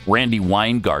have Randi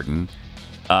Weingarten.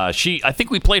 I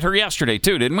think we played her yesterday,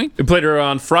 too, didn't we? We played her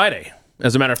on Friday,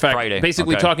 as a matter of fact. Friday.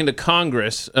 Basically talking to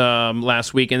Congress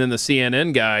last week, and then the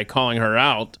CNN guy calling her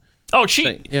out. Oh,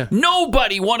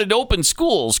 nobody wanted to open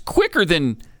schools quicker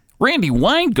than Randi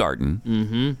Weingarten.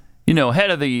 Mm-hmm. You know,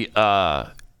 head of the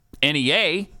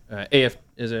NEA.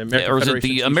 Is it American or is Federation it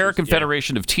the of American Teachers?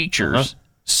 Federation of Teachers?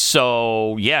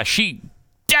 So, yeah, she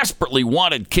desperately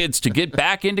wanted kids to get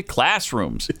back into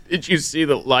classrooms. Did you see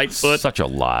the Lightfoot? Such a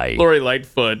lie. Lori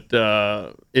Lightfoot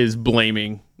is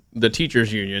blaming the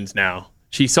teachers' unions now.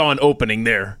 She saw an opening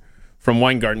there from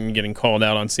Weingarten getting called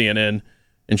out on CNN.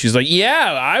 And she's like,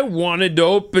 yeah, I wanted to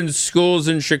open schools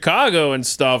in Chicago and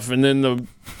stuff. And then the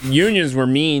unions were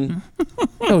mean.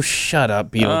 Oh, shut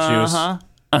up, Beetlejuice.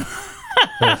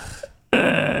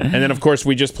 And then, of course,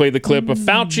 we just played the clip of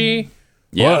Fauci.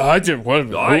 Yeah.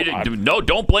 No,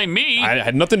 don't blame me. I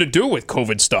had nothing to do with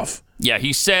COVID stuff. Yeah,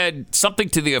 he said something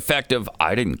to the effect of,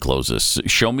 I didn't close this.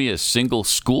 Show me a single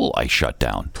school I shut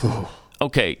down.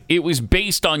 Okay, it was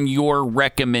based on your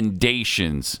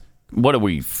recommendations. What are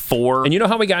we, 4? And you know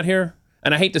how we got here?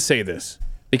 And I hate to say this,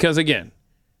 because, again,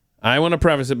 I want to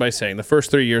preface it by saying the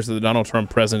first 3 years of the Donald Trump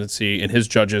presidency and his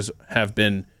judges have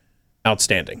been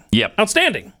outstanding. Yep.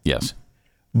 Outstanding. Yes.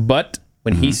 But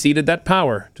when he ceded that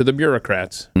power to the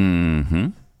bureaucrats,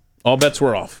 all bets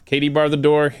were off. Katie barred the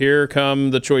door. Here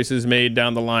come the choices made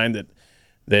down the line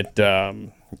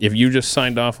that if you just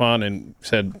signed off on and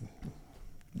said,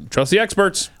 trust the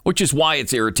experts. Which is why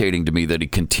it's irritating to me that he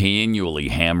continually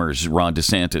hammers Ron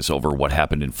DeSantis over what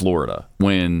happened in Florida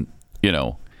when, you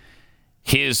know,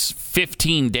 his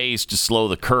 15 days to slow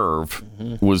the curve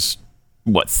was,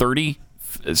 what, 30?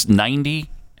 90?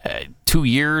 2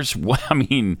 years? I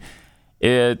mean,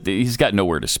 he's got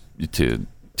nowhere to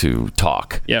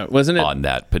talk wasn't it? On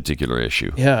that particular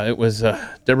issue. Yeah, it was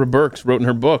Deborah Birx wrote in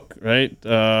her book, right,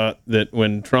 that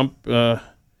when Trump...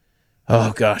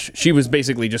 oh, gosh. She was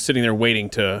basically just sitting there waiting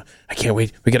I can't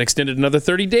wait. We got extended another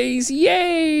 30 days.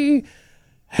 Yay.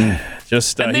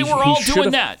 Just and they were all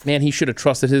doing that. Man, he should have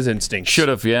trusted his instincts. Should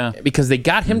have, yeah. Because they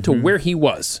got him to where he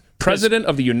was, President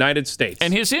of the United States.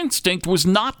 And his instinct was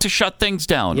not to shut things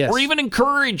down or even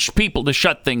encourage people to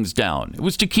shut things down. It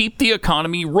was to keep the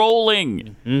economy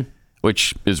rolling,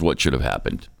 which is what should have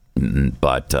happened.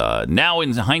 But now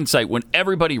in hindsight, when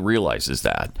everybody realizes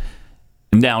that,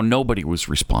 now nobody was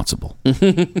responsible.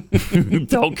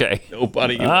 Okay.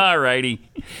 Nobody. All righty.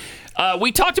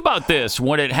 We talked about this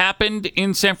when it happened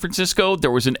in San Francisco.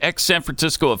 There was an ex-San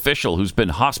Francisco official who's been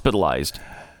hospitalized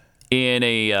in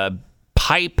a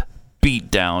pipe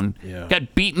beatdown. Yeah.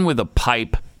 Got beaten with a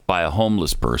pipe by a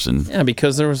homeless person. Yeah,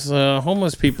 because there was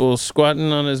homeless people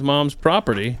squatting on his mom's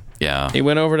property. Yeah. He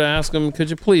went over to ask him, could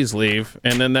you please leave?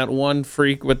 And then that one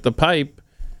freak with the pipe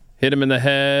hit him in the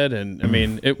head. And, I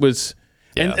mean, it was...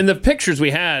 Yeah. And the pictures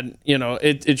we had,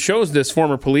 it shows this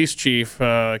former police chief,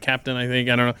 captain, I think,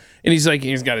 I don't know. And he's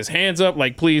got his hands up,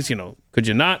 like, please, could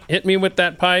you not hit me with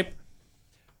that pipe?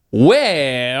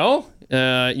 Well,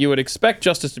 you would expect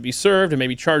justice to be served and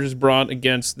maybe charges brought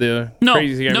against the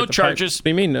crazy guy. No with the charges. Pipe. What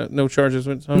do you mean no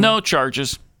charges? No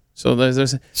charges. So they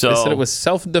said it was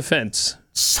self-defense.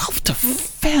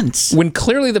 Self-defense? When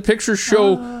clearly the pictures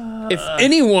show if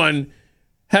anyone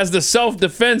has the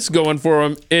self-defense going for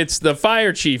him, it's the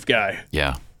fire chief guy.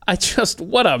 Yeah.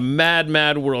 What a mad,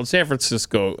 mad world. San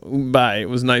Francisco, bye. It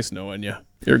was nice knowing you.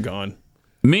 You're gone.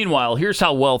 Meanwhile, here's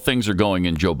how well things are going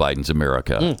in Joe Biden's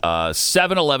America.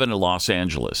 7-Eleven in Los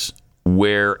Angeles,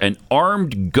 where an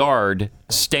armed guard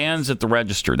stands at the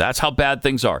register. That's how bad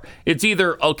things are. It's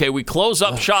either, okay, we close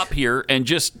up shop here and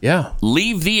just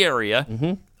leave the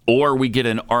area, or we get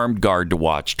an armed guard to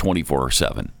watch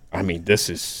 24/7. I mean, this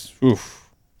is... oof.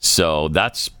 So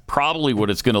that's probably what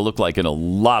it's going to look like in a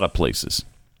lot of places.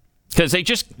 Because they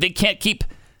can't keep...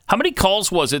 How many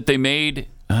calls was it they made?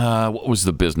 What was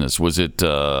the business? Was it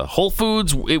Whole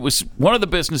Foods? It was one of the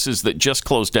businesses that just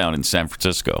closed down in San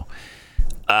Francisco.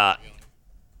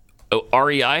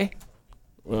 REI?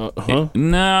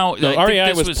 No,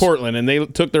 REI was Portland, and they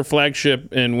took their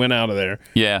flagship and went out of there.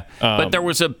 Yeah, but there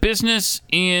was a business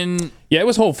in... Yeah, it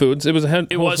was Whole Foods. It was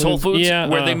Whole Foods, yeah,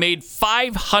 where they made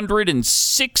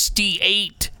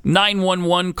 568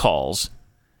 911 calls.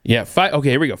 Yeah,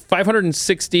 okay, here we go.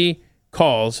 560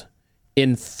 calls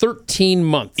in 13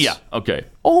 months. Yeah, okay.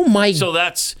 Oh, my... So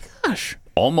that's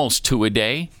almost 2 a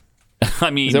day.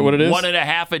 I mean, is that what it is?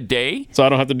 1.5 a day. So I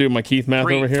don't have to do my Keith math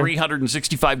over here?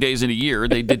 365 days in a year.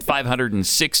 They did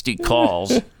 560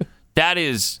 calls. That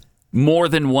is more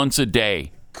than once a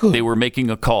day. Good. They were making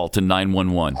a call to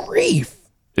 911. Grief.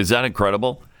 Is that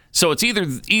incredible? So it's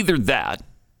either that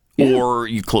or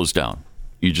you close down.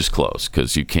 You just close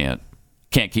because you can't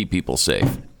keep people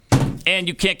safe. And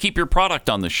you can't keep your product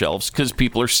on the shelves because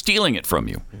people are stealing it from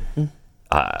you.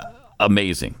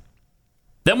 Amazing.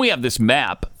 Then we have this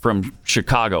map from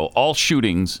Chicago, all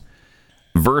shootings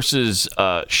versus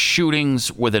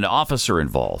shootings with an officer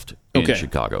involved in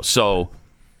Chicago. So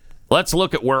let's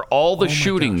look at where all the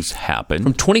shootings happened.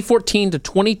 From 2014 to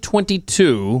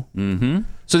 2022.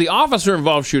 So the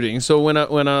officer-involved shooting. So when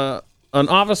an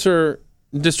officer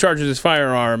discharges his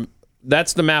firearm,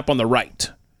 that's the map on the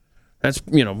right. That's,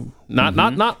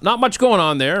 not much going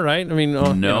on there, right? I mean,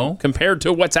 no. Compared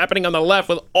to what's happening on the left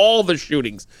with all the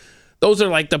shootings. Those are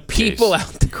like the people out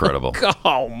there. Incredible.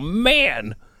 Oh,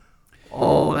 man.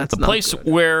 Oh, that's the place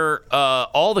good. where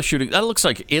all the shooting, that looks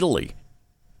like Italy,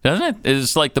 doesn't it?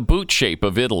 It's like the boot shape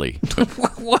of Italy.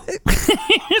 What?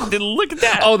 Look at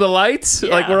that. Oh, the lights?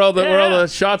 Yeah, like where all the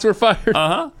shots were fired?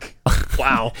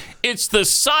 Wow. It's the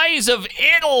size of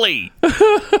Italy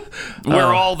where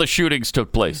all the shootings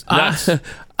took place. That's an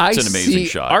amazing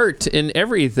shot. Art in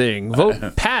everything.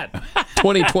 Vote Pat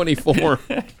 2024.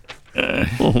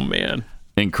 Oh, man.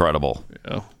 Incredible.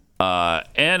 Yeah.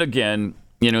 And again,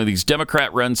 these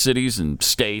Democrat-run cities and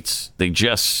states,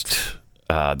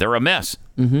 they're a mess.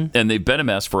 And they've been a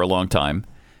mess for a long time.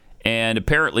 And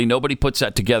apparently nobody puts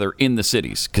that together in the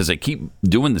cities because they keep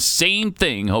doing the same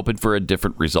thing, hoping for a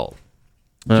different result.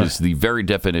 Which is the very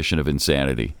definition of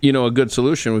insanity. A good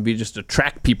solution would be just to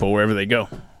track people wherever they go.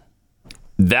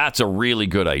 That's a really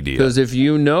good idea. Because if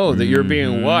you know that you're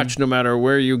being watched no matter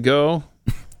where you go...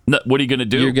 What are you going to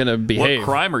do? You're going to behave. What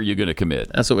crime are you going to commit?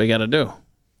 That's what we got to do.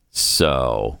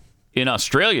 So, in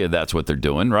Australia, that's what they're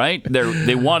doing, right?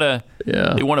 They want to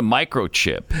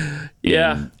microchip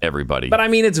everybody. But I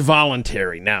mean, it's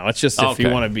voluntary now. It's just if you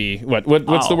want to be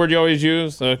what's the word you always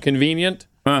use? Convenient.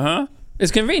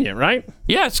 It's convenient, right?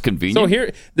 Yeah, it's convenient. So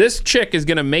here, this chick is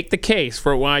going to make the case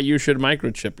for why you should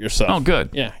microchip yourself. Oh, good.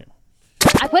 Yeah.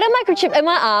 I put a microchip in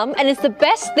my arm, and it's the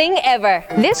best thing ever.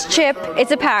 This chip is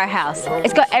a powerhouse.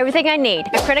 It's got everything I need.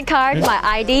 A credit card, my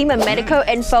ID, my medical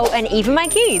info, and even my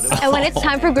keys. And when it's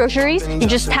time for groceries, you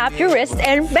just tap your wrist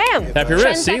and bam! Tap your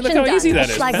wrist. See? Look how easy that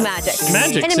is. It's like magic.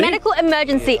 Magic, In a medical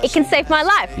emergency, it can save my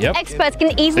life. Yep. Experts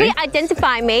can easily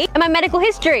identify me and my medical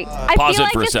history. I Pause feel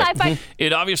it for like a second.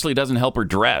 It obviously doesn't help her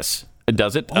dress.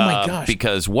 Does it? Oh my gosh!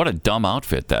 Because what a dumb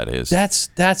outfit that is.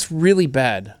 That's really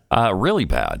bad. Really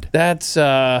bad. That's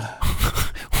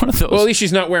one of those. Well, at least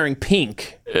she's not wearing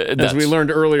pink, as we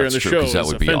learned earlier in the show. That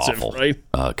would be awful, right?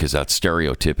 Because that's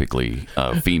stereotypically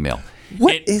female.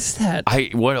 What is that?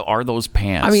 What are those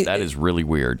pants? I mean, that is really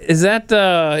weird. Is that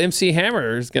MC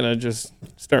Hammer is gonna just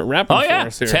start rapping for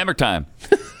us here? It's Hammer time.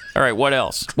 All right, what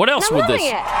else? What else with this?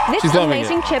 This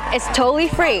amazing chip is totally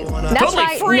free. That's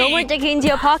right, no more digging into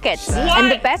your pockets. And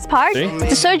the best part,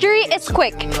 the surgery is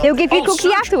quick. They'll give you a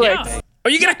cookie afterwards. Yeah. Oh,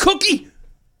 you get a cookie?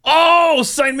 Oh,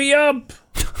 sign me up!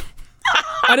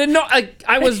 I didn't know.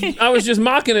 I was just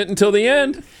mocking it until the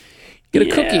end. Get a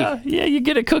cookie. Yeah, you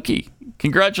get a cookie.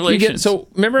 Congratulations. So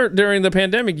remember during the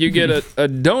pandemic, you get a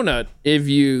donut if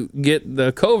you get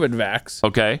the COVID vax.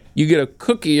 Okay. You get a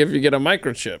cookie if you get a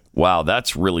microchip. Wow,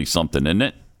 that's really something, isn't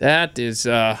it? That is,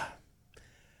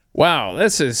 wow,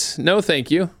 this is, no thank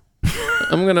you.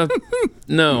 I'm going to,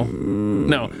 no.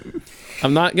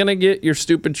 I'm not going to get your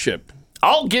stupid chip.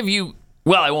 I'll give you,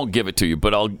 well, I won't give it to you,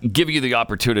 but I'll give you the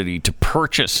opportunity to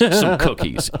purchase some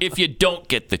cookies if you don't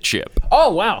get the chip.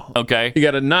 Oh, wow. Okay. You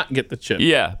got to not get the chip.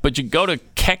 Yeah, but you go to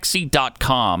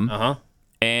Kexi.com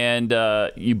and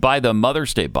you buy the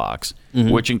Mother's Day box,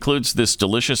 which includes this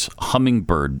delicious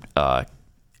hummingbird.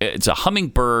 It's a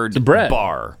hummingbird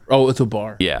bar. Oh, it's a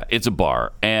bar. Yeah, it's a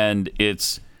bar. And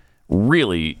it's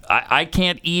really, I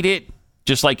can't eat it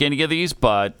just like any of these,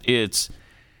 but it's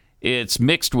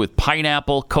mixed with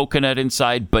pineapple, coconut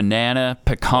inside, banana,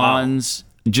 pecans.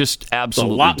 Wow. Just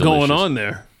absolutely delicious. A lot delicious. going on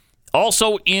there.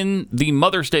 Also in the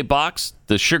Mother's Day box,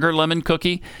 the sugar lemon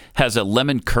cookie has a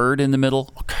lemon curd in the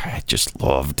middle. Okay, I just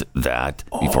loved that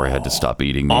before I had to stop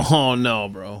eating these. Oh, no,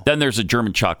 bro. Then there's a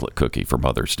German chocolate cookie for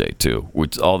Mother's Day, too,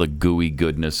 with all the gooey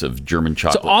goodness of German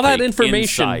chocolate. So all that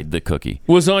information inside the cookie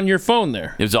was on your phone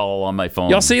there. It was all on my phone.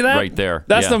 Y'all see that? Right there.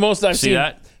 That's the most I've seen.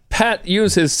 That? Pat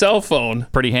use his cell phone.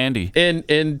 Pretty handy.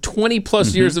 In 20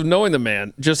 plus years of knowing the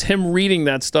man, just him reading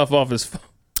that stuff off his phone.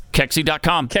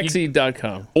 Kexi.com.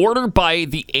 Kexi.com. Order by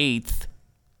the 8th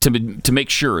to make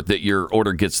sure that your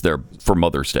order gets there for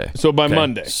Mother's Day. So by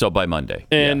Monday. So by Monday.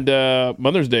 And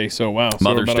Mother's Day, so wow. So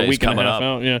Mother's about Day a week is coming and a half up.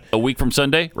 Out, yeah. A week from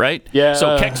Sunday, right? Yeah.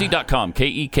 So Kexi.com,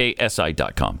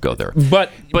 Keksi.com. Go there.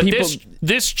 But people,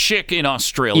 this chick in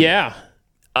Australia.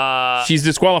 Yeah. She's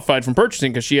disqualified from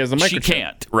purchasing because she has the microchip. She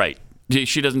can't, right.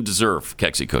 She doesn't deserve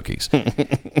Kexi cookies.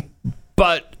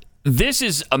 But this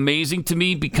is amazing to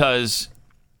me because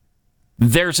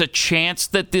there's a chance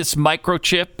that this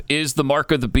microchip is the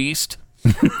mark of the beast,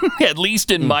 at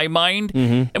least in my mind.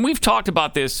 And we've talked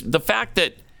about this. The fact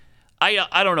that,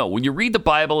 I don't know, when you read the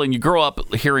Bible and you grow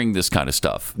up hearing this kind of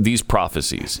stuff, these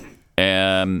prophecies,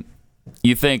 and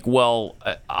you think, well,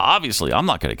 obviously I'm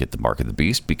not going to get the mark of the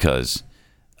beast because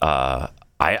I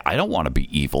don't want to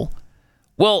be evil.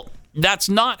 Well, that's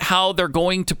not how they're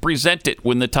going to present it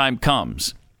when the time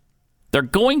comes. They're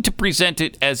going to present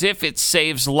it as if it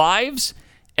saves lives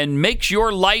and makes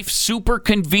your life super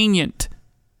convenient.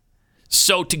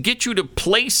 So to get you to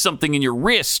place something in your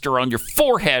wrist or on your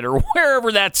forehead or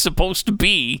wherever that's supposed to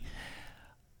be,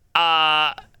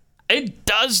 it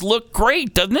does look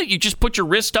great, doesn't it? You just put your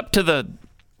wrist up to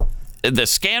the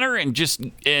scanner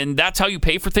and that's how you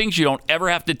pay for things. You don't ever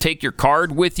have to take your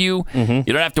card with you. You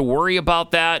don't have to worry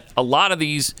about that. A lot of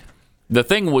these, the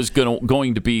thing was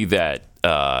going to be that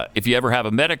if you ever have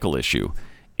a medical issue,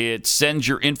 it sends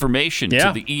your information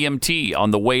to the EMT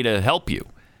on the way to help you.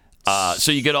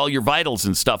 So you get all your vitals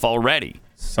and stuff already.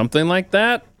 Something like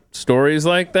that. Stories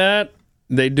like that.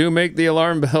 They do make the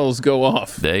alarm bells go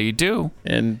off. They do.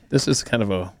 And this is kind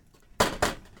of a...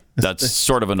 That's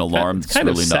sort of an alarm that's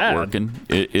really not working.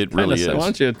 It really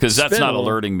is. Because that's not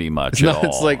alerting me much at all.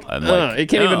 It's like, it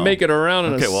can't even make it around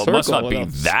in a circle. Okay, well, it must not be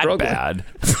that bad.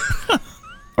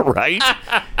 Right?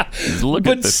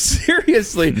 But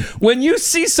seriously, when you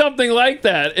see something like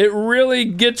that, it really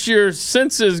gets your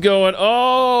senses going,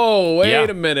 oh, wait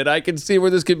a minute. I can see where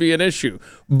this could be an issue.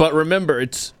 But remember,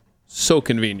 it's so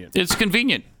convenient. It's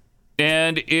convenient.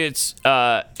 And it's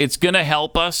going to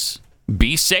help us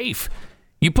be safe.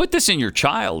 You put this in your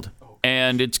child,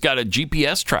 and it's got a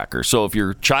GPS tracker. So if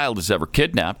your child is ever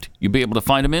kidnapped, you'll be able to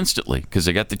find them instantly because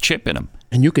they got the chip in them.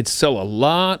 And you could sell a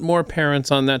lot more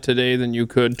parents on that today than you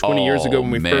could 20 years ago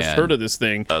when we first heard of this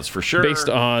thing. That's for sure. Based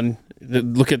on,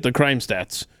 look at the crime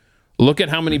stats. Look at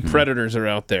how many predators are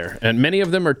out there. And many of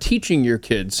them are teaching your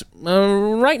kids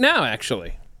right now,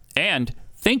 actually. And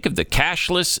think of the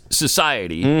cashless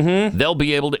society they'll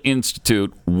be able to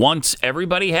institute once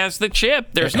everybody has the chip.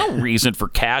 There's no reason for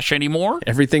cash anymore.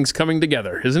 Everything's coming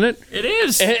together, isn't it? It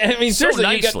is. I mean, so seriously,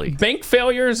 nicely. you got bank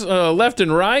failures left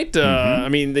and right. I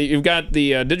mean, you've got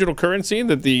the digital currency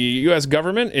that the U.S.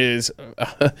 government is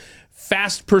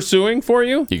fast pursuing for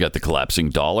you. You got the collapsing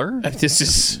dollar.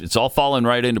 It's all falling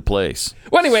right into place.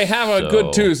 Well, anyway, have a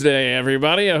good Tuesday,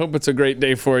 everybody. I hope it's a great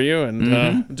day for you.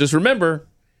 And just remember,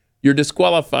 you're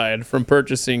disqualified from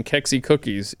purchasing Kexi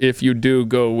cookies if you do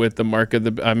go with the the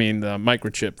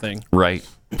microchip thing. Right.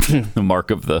 The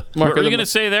mark of the... What are you going to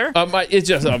say there? It's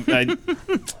just,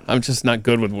 I'm just not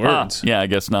good with words. Yeah, I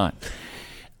guess not.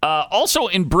 Also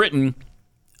in Britain,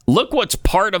 look what's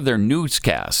part of their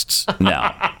newscasts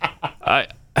now.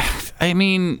 I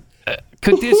mean,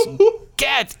 could this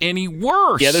get any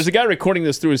worse? Yeah, there's a guy recording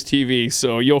this through his TV,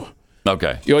 so you'll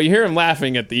hear him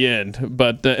laughing at the end.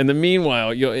 But in the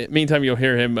meanwhile, you'll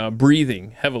hear him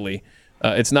breathing heavily.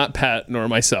 It's not Pat nor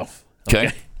myself.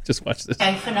 Okay. Just watch this.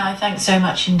 Okay, for now, thanks so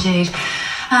much indeed.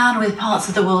 And with parts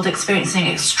of the world experiencing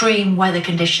extreme weather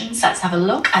conditions, let's have a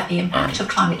look at the impact of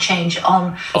climate change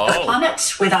on the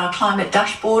planet with our climate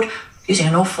dashboard. Using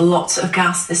an awful lot of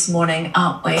gas this morning,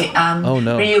 aren't we?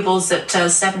 Renewables at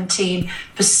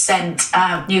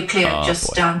 17%, nuclear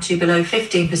just down to below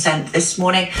 15% this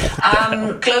morning.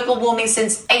 Global warming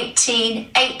since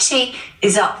 1880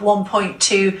 is up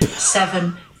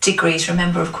 1.27 degrees.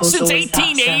 Remember, of course, since always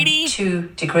 1880? That's 2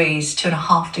 degrees,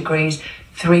 2.5 degrees,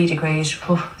 3 degrees.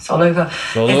 It's all over.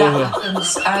 Total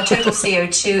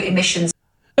CO2 emissions.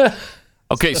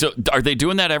 Okay, so are they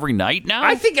doing that every night now?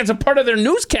 I think it's a part of their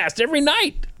newscast every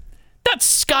night. That's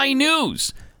Sky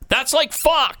News. That's like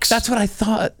Fox. That's what I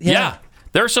thought. Yeah.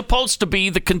 They're supposed to be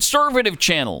the conservative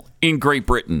channel in Great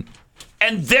Britain.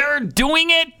 And they're doing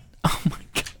it? Oh, my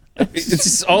God. It's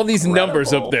just all these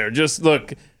numbers up there. Just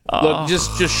look,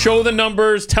 just show the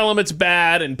numbers, tell them it's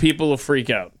bad, and people will freak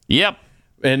out. Yep.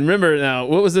 And remember now,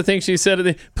 what was the thing she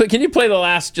said? Can you play the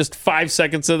last just 5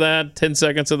 seconds of that, 10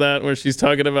 seconds of that, where she's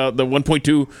talking about the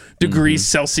 1.2 degrees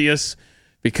Celsius?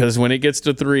 Because when it gets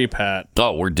to 3, Pat.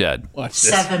 Oh, we're dead. Watch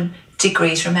this. 7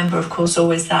 degrees. Remember, of course,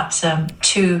 always that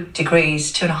 2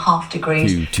 degrees, 2.5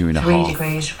 degrees, 2.5. 3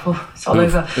 degrees. It's all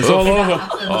over. It's all over.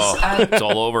 It's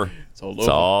all over. It's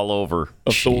all over.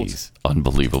 Jeez.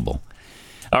 Unbelievable.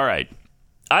 All right.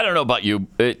 I don't know about you,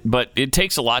 but it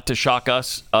takes a lot to shock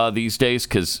us these days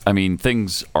because, I mean,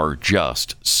 things are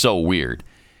just so weird.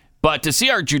 But to see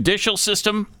our judicial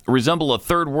system resemble a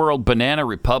third world banana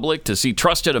republic, to see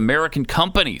trusted American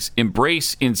companies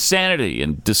embrace insanity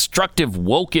and destructive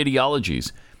woke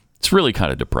ideologies, it's really kind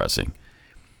of depressing.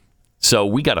 So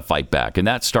we got to fight back, and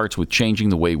that starts with changing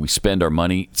the way we spend our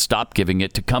money. Stop giving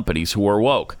it to companies who are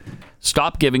woke.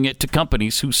 Stop giving it to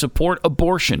companies who support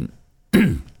abortion.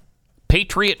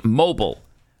 Patriot Mobile.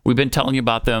 We've been telling you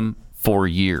about them for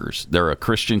years. They're a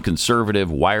Christian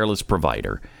conservative wireless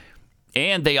provider.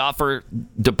 And they offer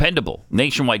dependable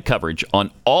nationwide coverage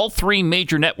on all 3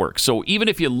 major networks. So even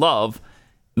if you love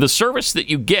the service that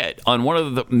you get on one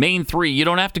of the main 3, you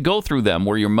don't have to go through them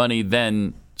where your money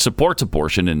then supports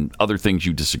abortion and other things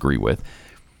you disagree with.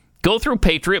 Go through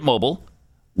Patriot Mobile,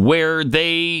 where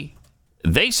they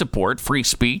support free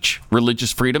speech,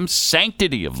 religious freedom,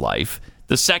 sanctity of life,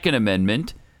 the Second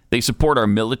Amendment. They support our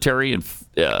military and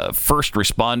first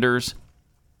responders.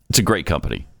 It's a great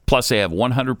company. Plus, they have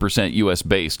 100%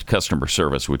 U.S.-based customer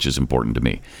service, which is important to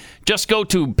me. Just go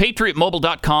to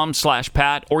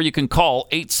patriotmobile.com/Pat, or you can call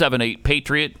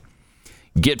 878-PATRIOT.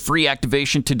 Get free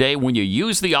activation today when you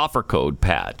use the offer code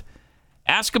PAT.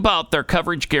 Ask about their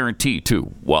coverage guarantee,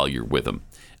 too, while you're with them.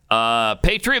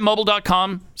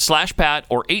 patriotmobile.com/Pat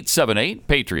or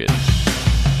 878-PATRIOT.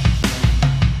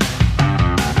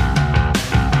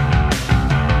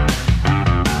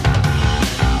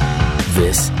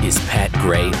 This is Pat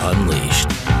Gray Unleashed.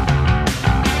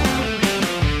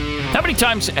 How many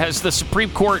times has the Supreme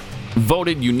Court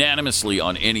voted unanimously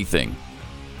on anything?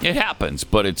 It happens,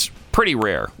 but it's pretty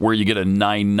rare where you get a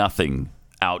 9-0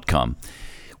 outcome.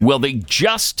 Well, they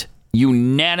just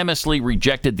unanimously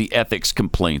rejected the ethics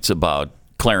complaints about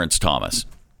Clarence Thomas.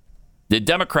 The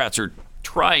Democrats are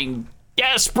trying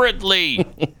desperately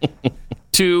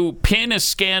to pin a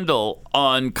scandal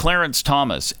on Clarence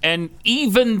Thomas. And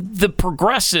even the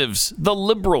progressives, the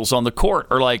liberals on the court,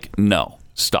 are like, no,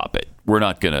 stop it. We're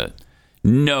not going to.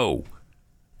 No.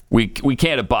 We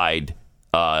can't abide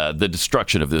the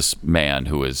destruction of this man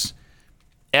who is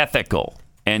ethical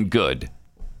and good.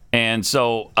 And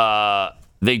so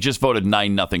they just voted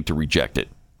 9-0 to reject it.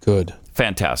 Good.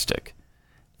 Fantastic.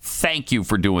 Thank you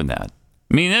for doing that.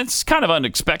 I mean, that's kind of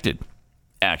unexpected,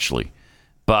 actually.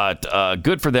 But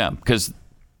good for them, because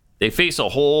they face a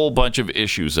whole bunch of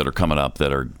issues that are coming up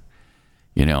that are,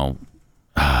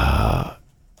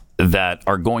 that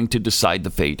are going to decide the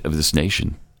fate of this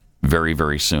nation very,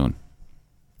 very soon.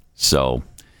 So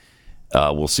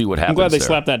we'll see what happens. I'm glad they there.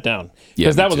 slapped that down,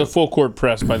 because that was a full court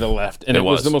press by the left, and it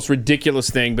was the most ridiculous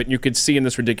thing. But you could see in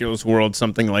this ridiculous world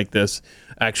something like this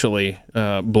actually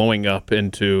blowing up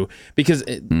into, because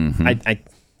I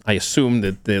assume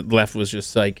that the left was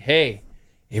just like, hey,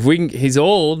 if we can, he's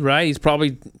old, right? He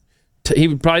probably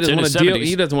doesn't want to deal.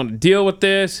 He doesn't want to deal with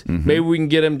this. Maybe we can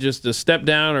get him just to step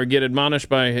down or get admonished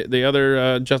by the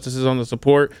other justices on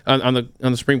the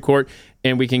on the Supreme Court,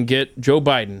 and we can get Joe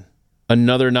Biden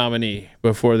another nominee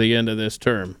before the end of this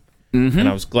term. And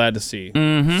I was glad to see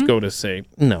SCOTUS say,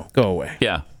 no, go away.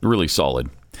 Yeah, really solid.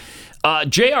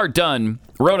 J.R. Dunn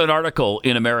wrote an article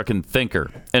in American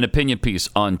Thinker, an opinion piece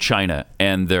on China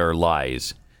and their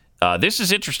lies. This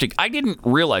is interesting. I didn't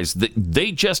realize that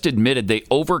they just admitted they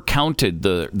overcounted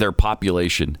their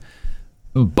population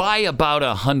by about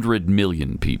 100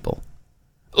 million people.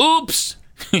 Oops!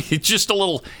 It's just a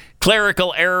little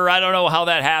clerical error. I don't know how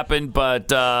that happened, but...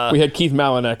 we had Keith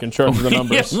Malinek in charge of the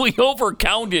numbers. We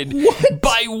overcounted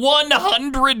by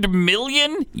 100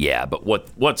 million? Yeah, but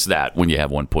what's that when you have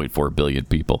 1.4 billion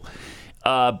people?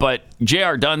 But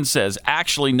J.R. Dunn says,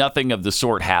 actually nothing of the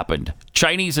sort happened.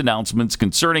 Chinese announcements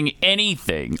concerning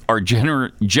anything are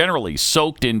generally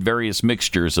soaked in various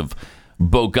mixtures of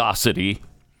bogosity,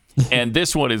 and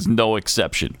this one is no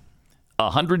exception.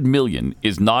 100 million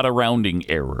is not a rounding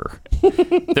error.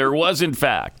 There was, in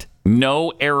fact,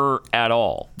 no error at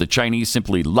all. The Chinese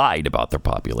simply lied about their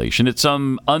population at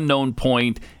some unknown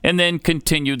point and then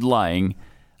continued lying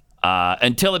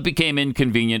until it became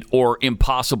inconvenient or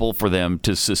impossible for them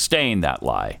to sustain that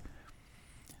lie.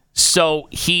 So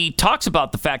he talks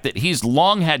about the fact that he's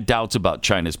long had doubts about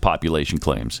China's population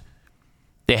claims.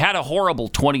 They had a horrible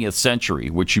 20th century,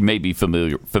 which you may be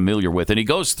familiar with, and he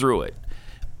goes through it.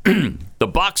 The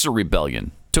Boxer Rebellion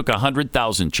took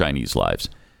 100,000 Chinese lives.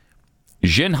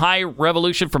 Xinhai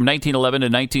Revolution from 1911 to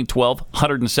 1912,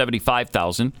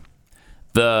 175,000.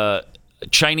 The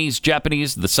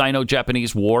Chinese-Japanese, the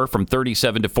Sino-Japanese War from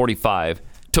 37 to 45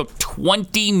 took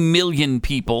 20 million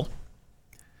people.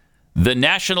 The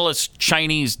nationalist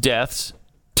Chinese deaths,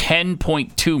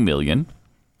 10.2 million.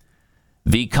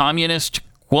 The communist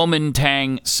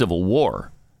Kuomintang Civil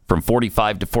War from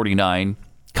 45 to 49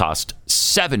 cost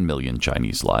 7 million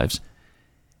Chinese lives.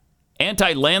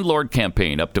 Anti-landlord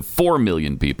campaign up to 4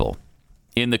 million people.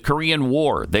 In the Korean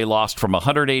War, they lost from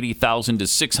 180,000 to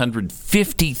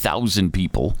 650,000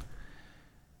 people.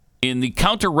 In the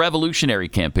counter-revolutionary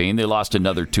campaign, they lost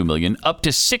another 2 million, up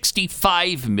to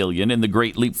 65 million in the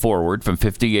Great Leap Forward from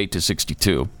 58 to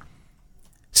 62.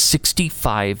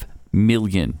 65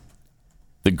 million.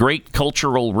 The Great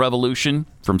Cultural Revolution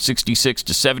from 66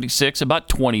 to 76, about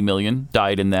 20 million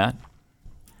died in that.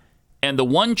 And the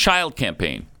one-child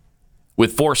campaign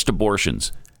with forced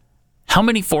abortions. How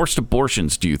many forced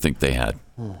abortions do you think they had?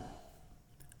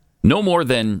 No more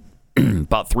than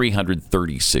about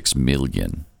 336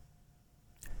 million.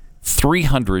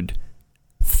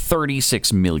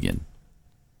 336 million.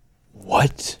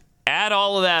 What? Add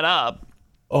all of that up.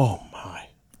 Oh, my.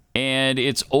 And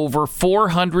it's over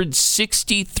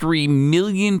 463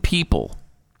 million people.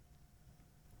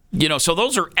 So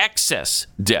those are excess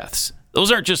deaths. Those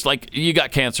aren't just like you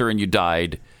got cancer and you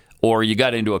died, or you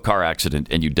got into a car accident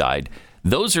and you died.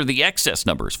 Those are the excess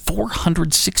numbers.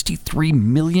 463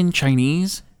 million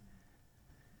Chinese.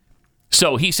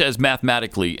 So he says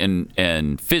mathematically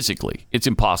and physically, it's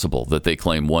impossible that they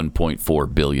claim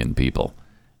 1.4 billion people.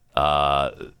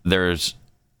 There's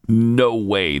no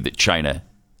way that China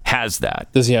has that.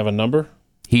 Does he have a number?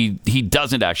 He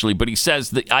doesn't actually, but he says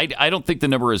that I don't think the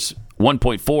number is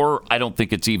 1.4. I don't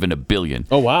think it's even a billion.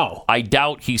 Oh, wow. I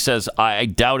doubt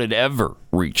it ever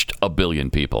reached a billion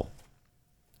people.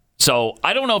 So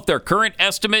I don't know if their current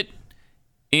estimate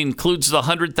includes the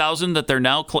 100,000 that they're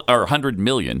now, or 100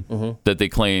 million that they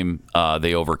claim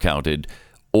they overcounted,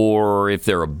 or if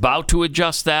they're about to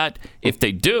adjust that. If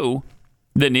they do,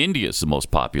 then India is the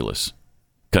most populous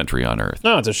country on earth.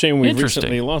 No, it's a shame we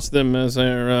recently lost them as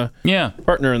our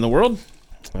partner in the world.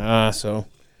 So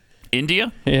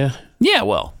India? Yeah. Yeah,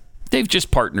 well, they've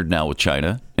just partnered now with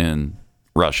China and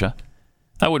Russia.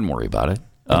 I wouldn't worry about it.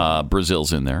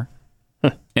 Brazil's in there.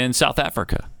 And South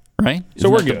Africa, right? So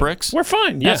we're good. The BRICS? We're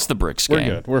fine. Yeah. That's the BRICS gang.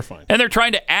 We're good. We're fine. And they're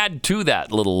trying to add to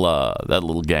that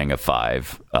little gang of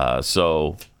five.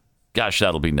 So, gosh,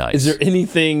 that'll be nice. Is there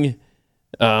anything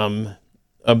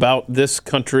about this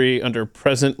country under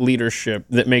present leadership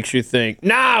that makes you think,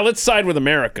 nah, let's side with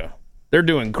America? They're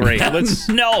doing great. Let's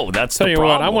No, that's tell the you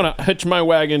problem. what. I want to hitch my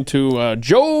wagon to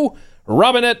Joe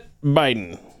Robinette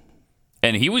Biden.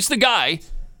 And he was the guy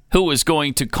who was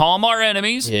going to calm our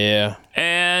enemies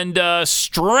and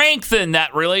strengthen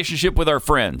that relationship with our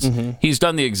friends. He's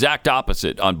done the exact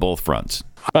opposite on both fronts.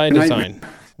 By design.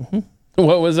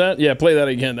 What was that? Yeah, play that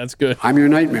again. That's good. I'm your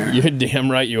nightmare. You're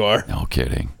damn right you are. No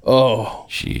kidding. Oh.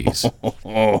 Jeez.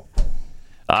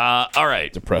 All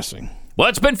right. Depressing. Well,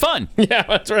 it's been fun. Yeah,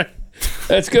 that's right.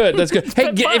 That's good. That's good.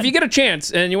 Hey, if you get a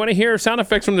chance and you want to hear sound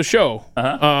effects from the show,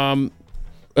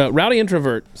 Rowdy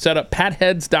Introvert set up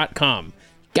patheads.com.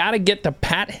 Got to get to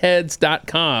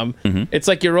patheads.com. It's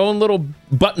like your own little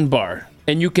button bar,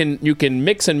 and you can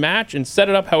mix and match and set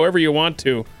it up however you want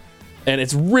to, and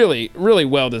it's really, really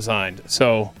well designed.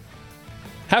 So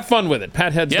have fun with it.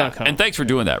 Patheads.com. Yeah, and thanks for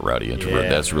doing that, Rowdy Introvert. Yeah.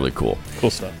 That's really cool. Cool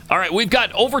stuff. All right, we've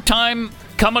got overtime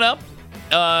coming up.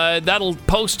 That'll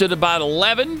post at about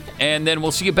 11, and then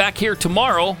we'll see you back here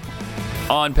tomorrow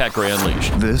on Pat Gray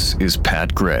Unleashed. This is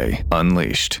Pat Gray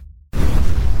Unleashed.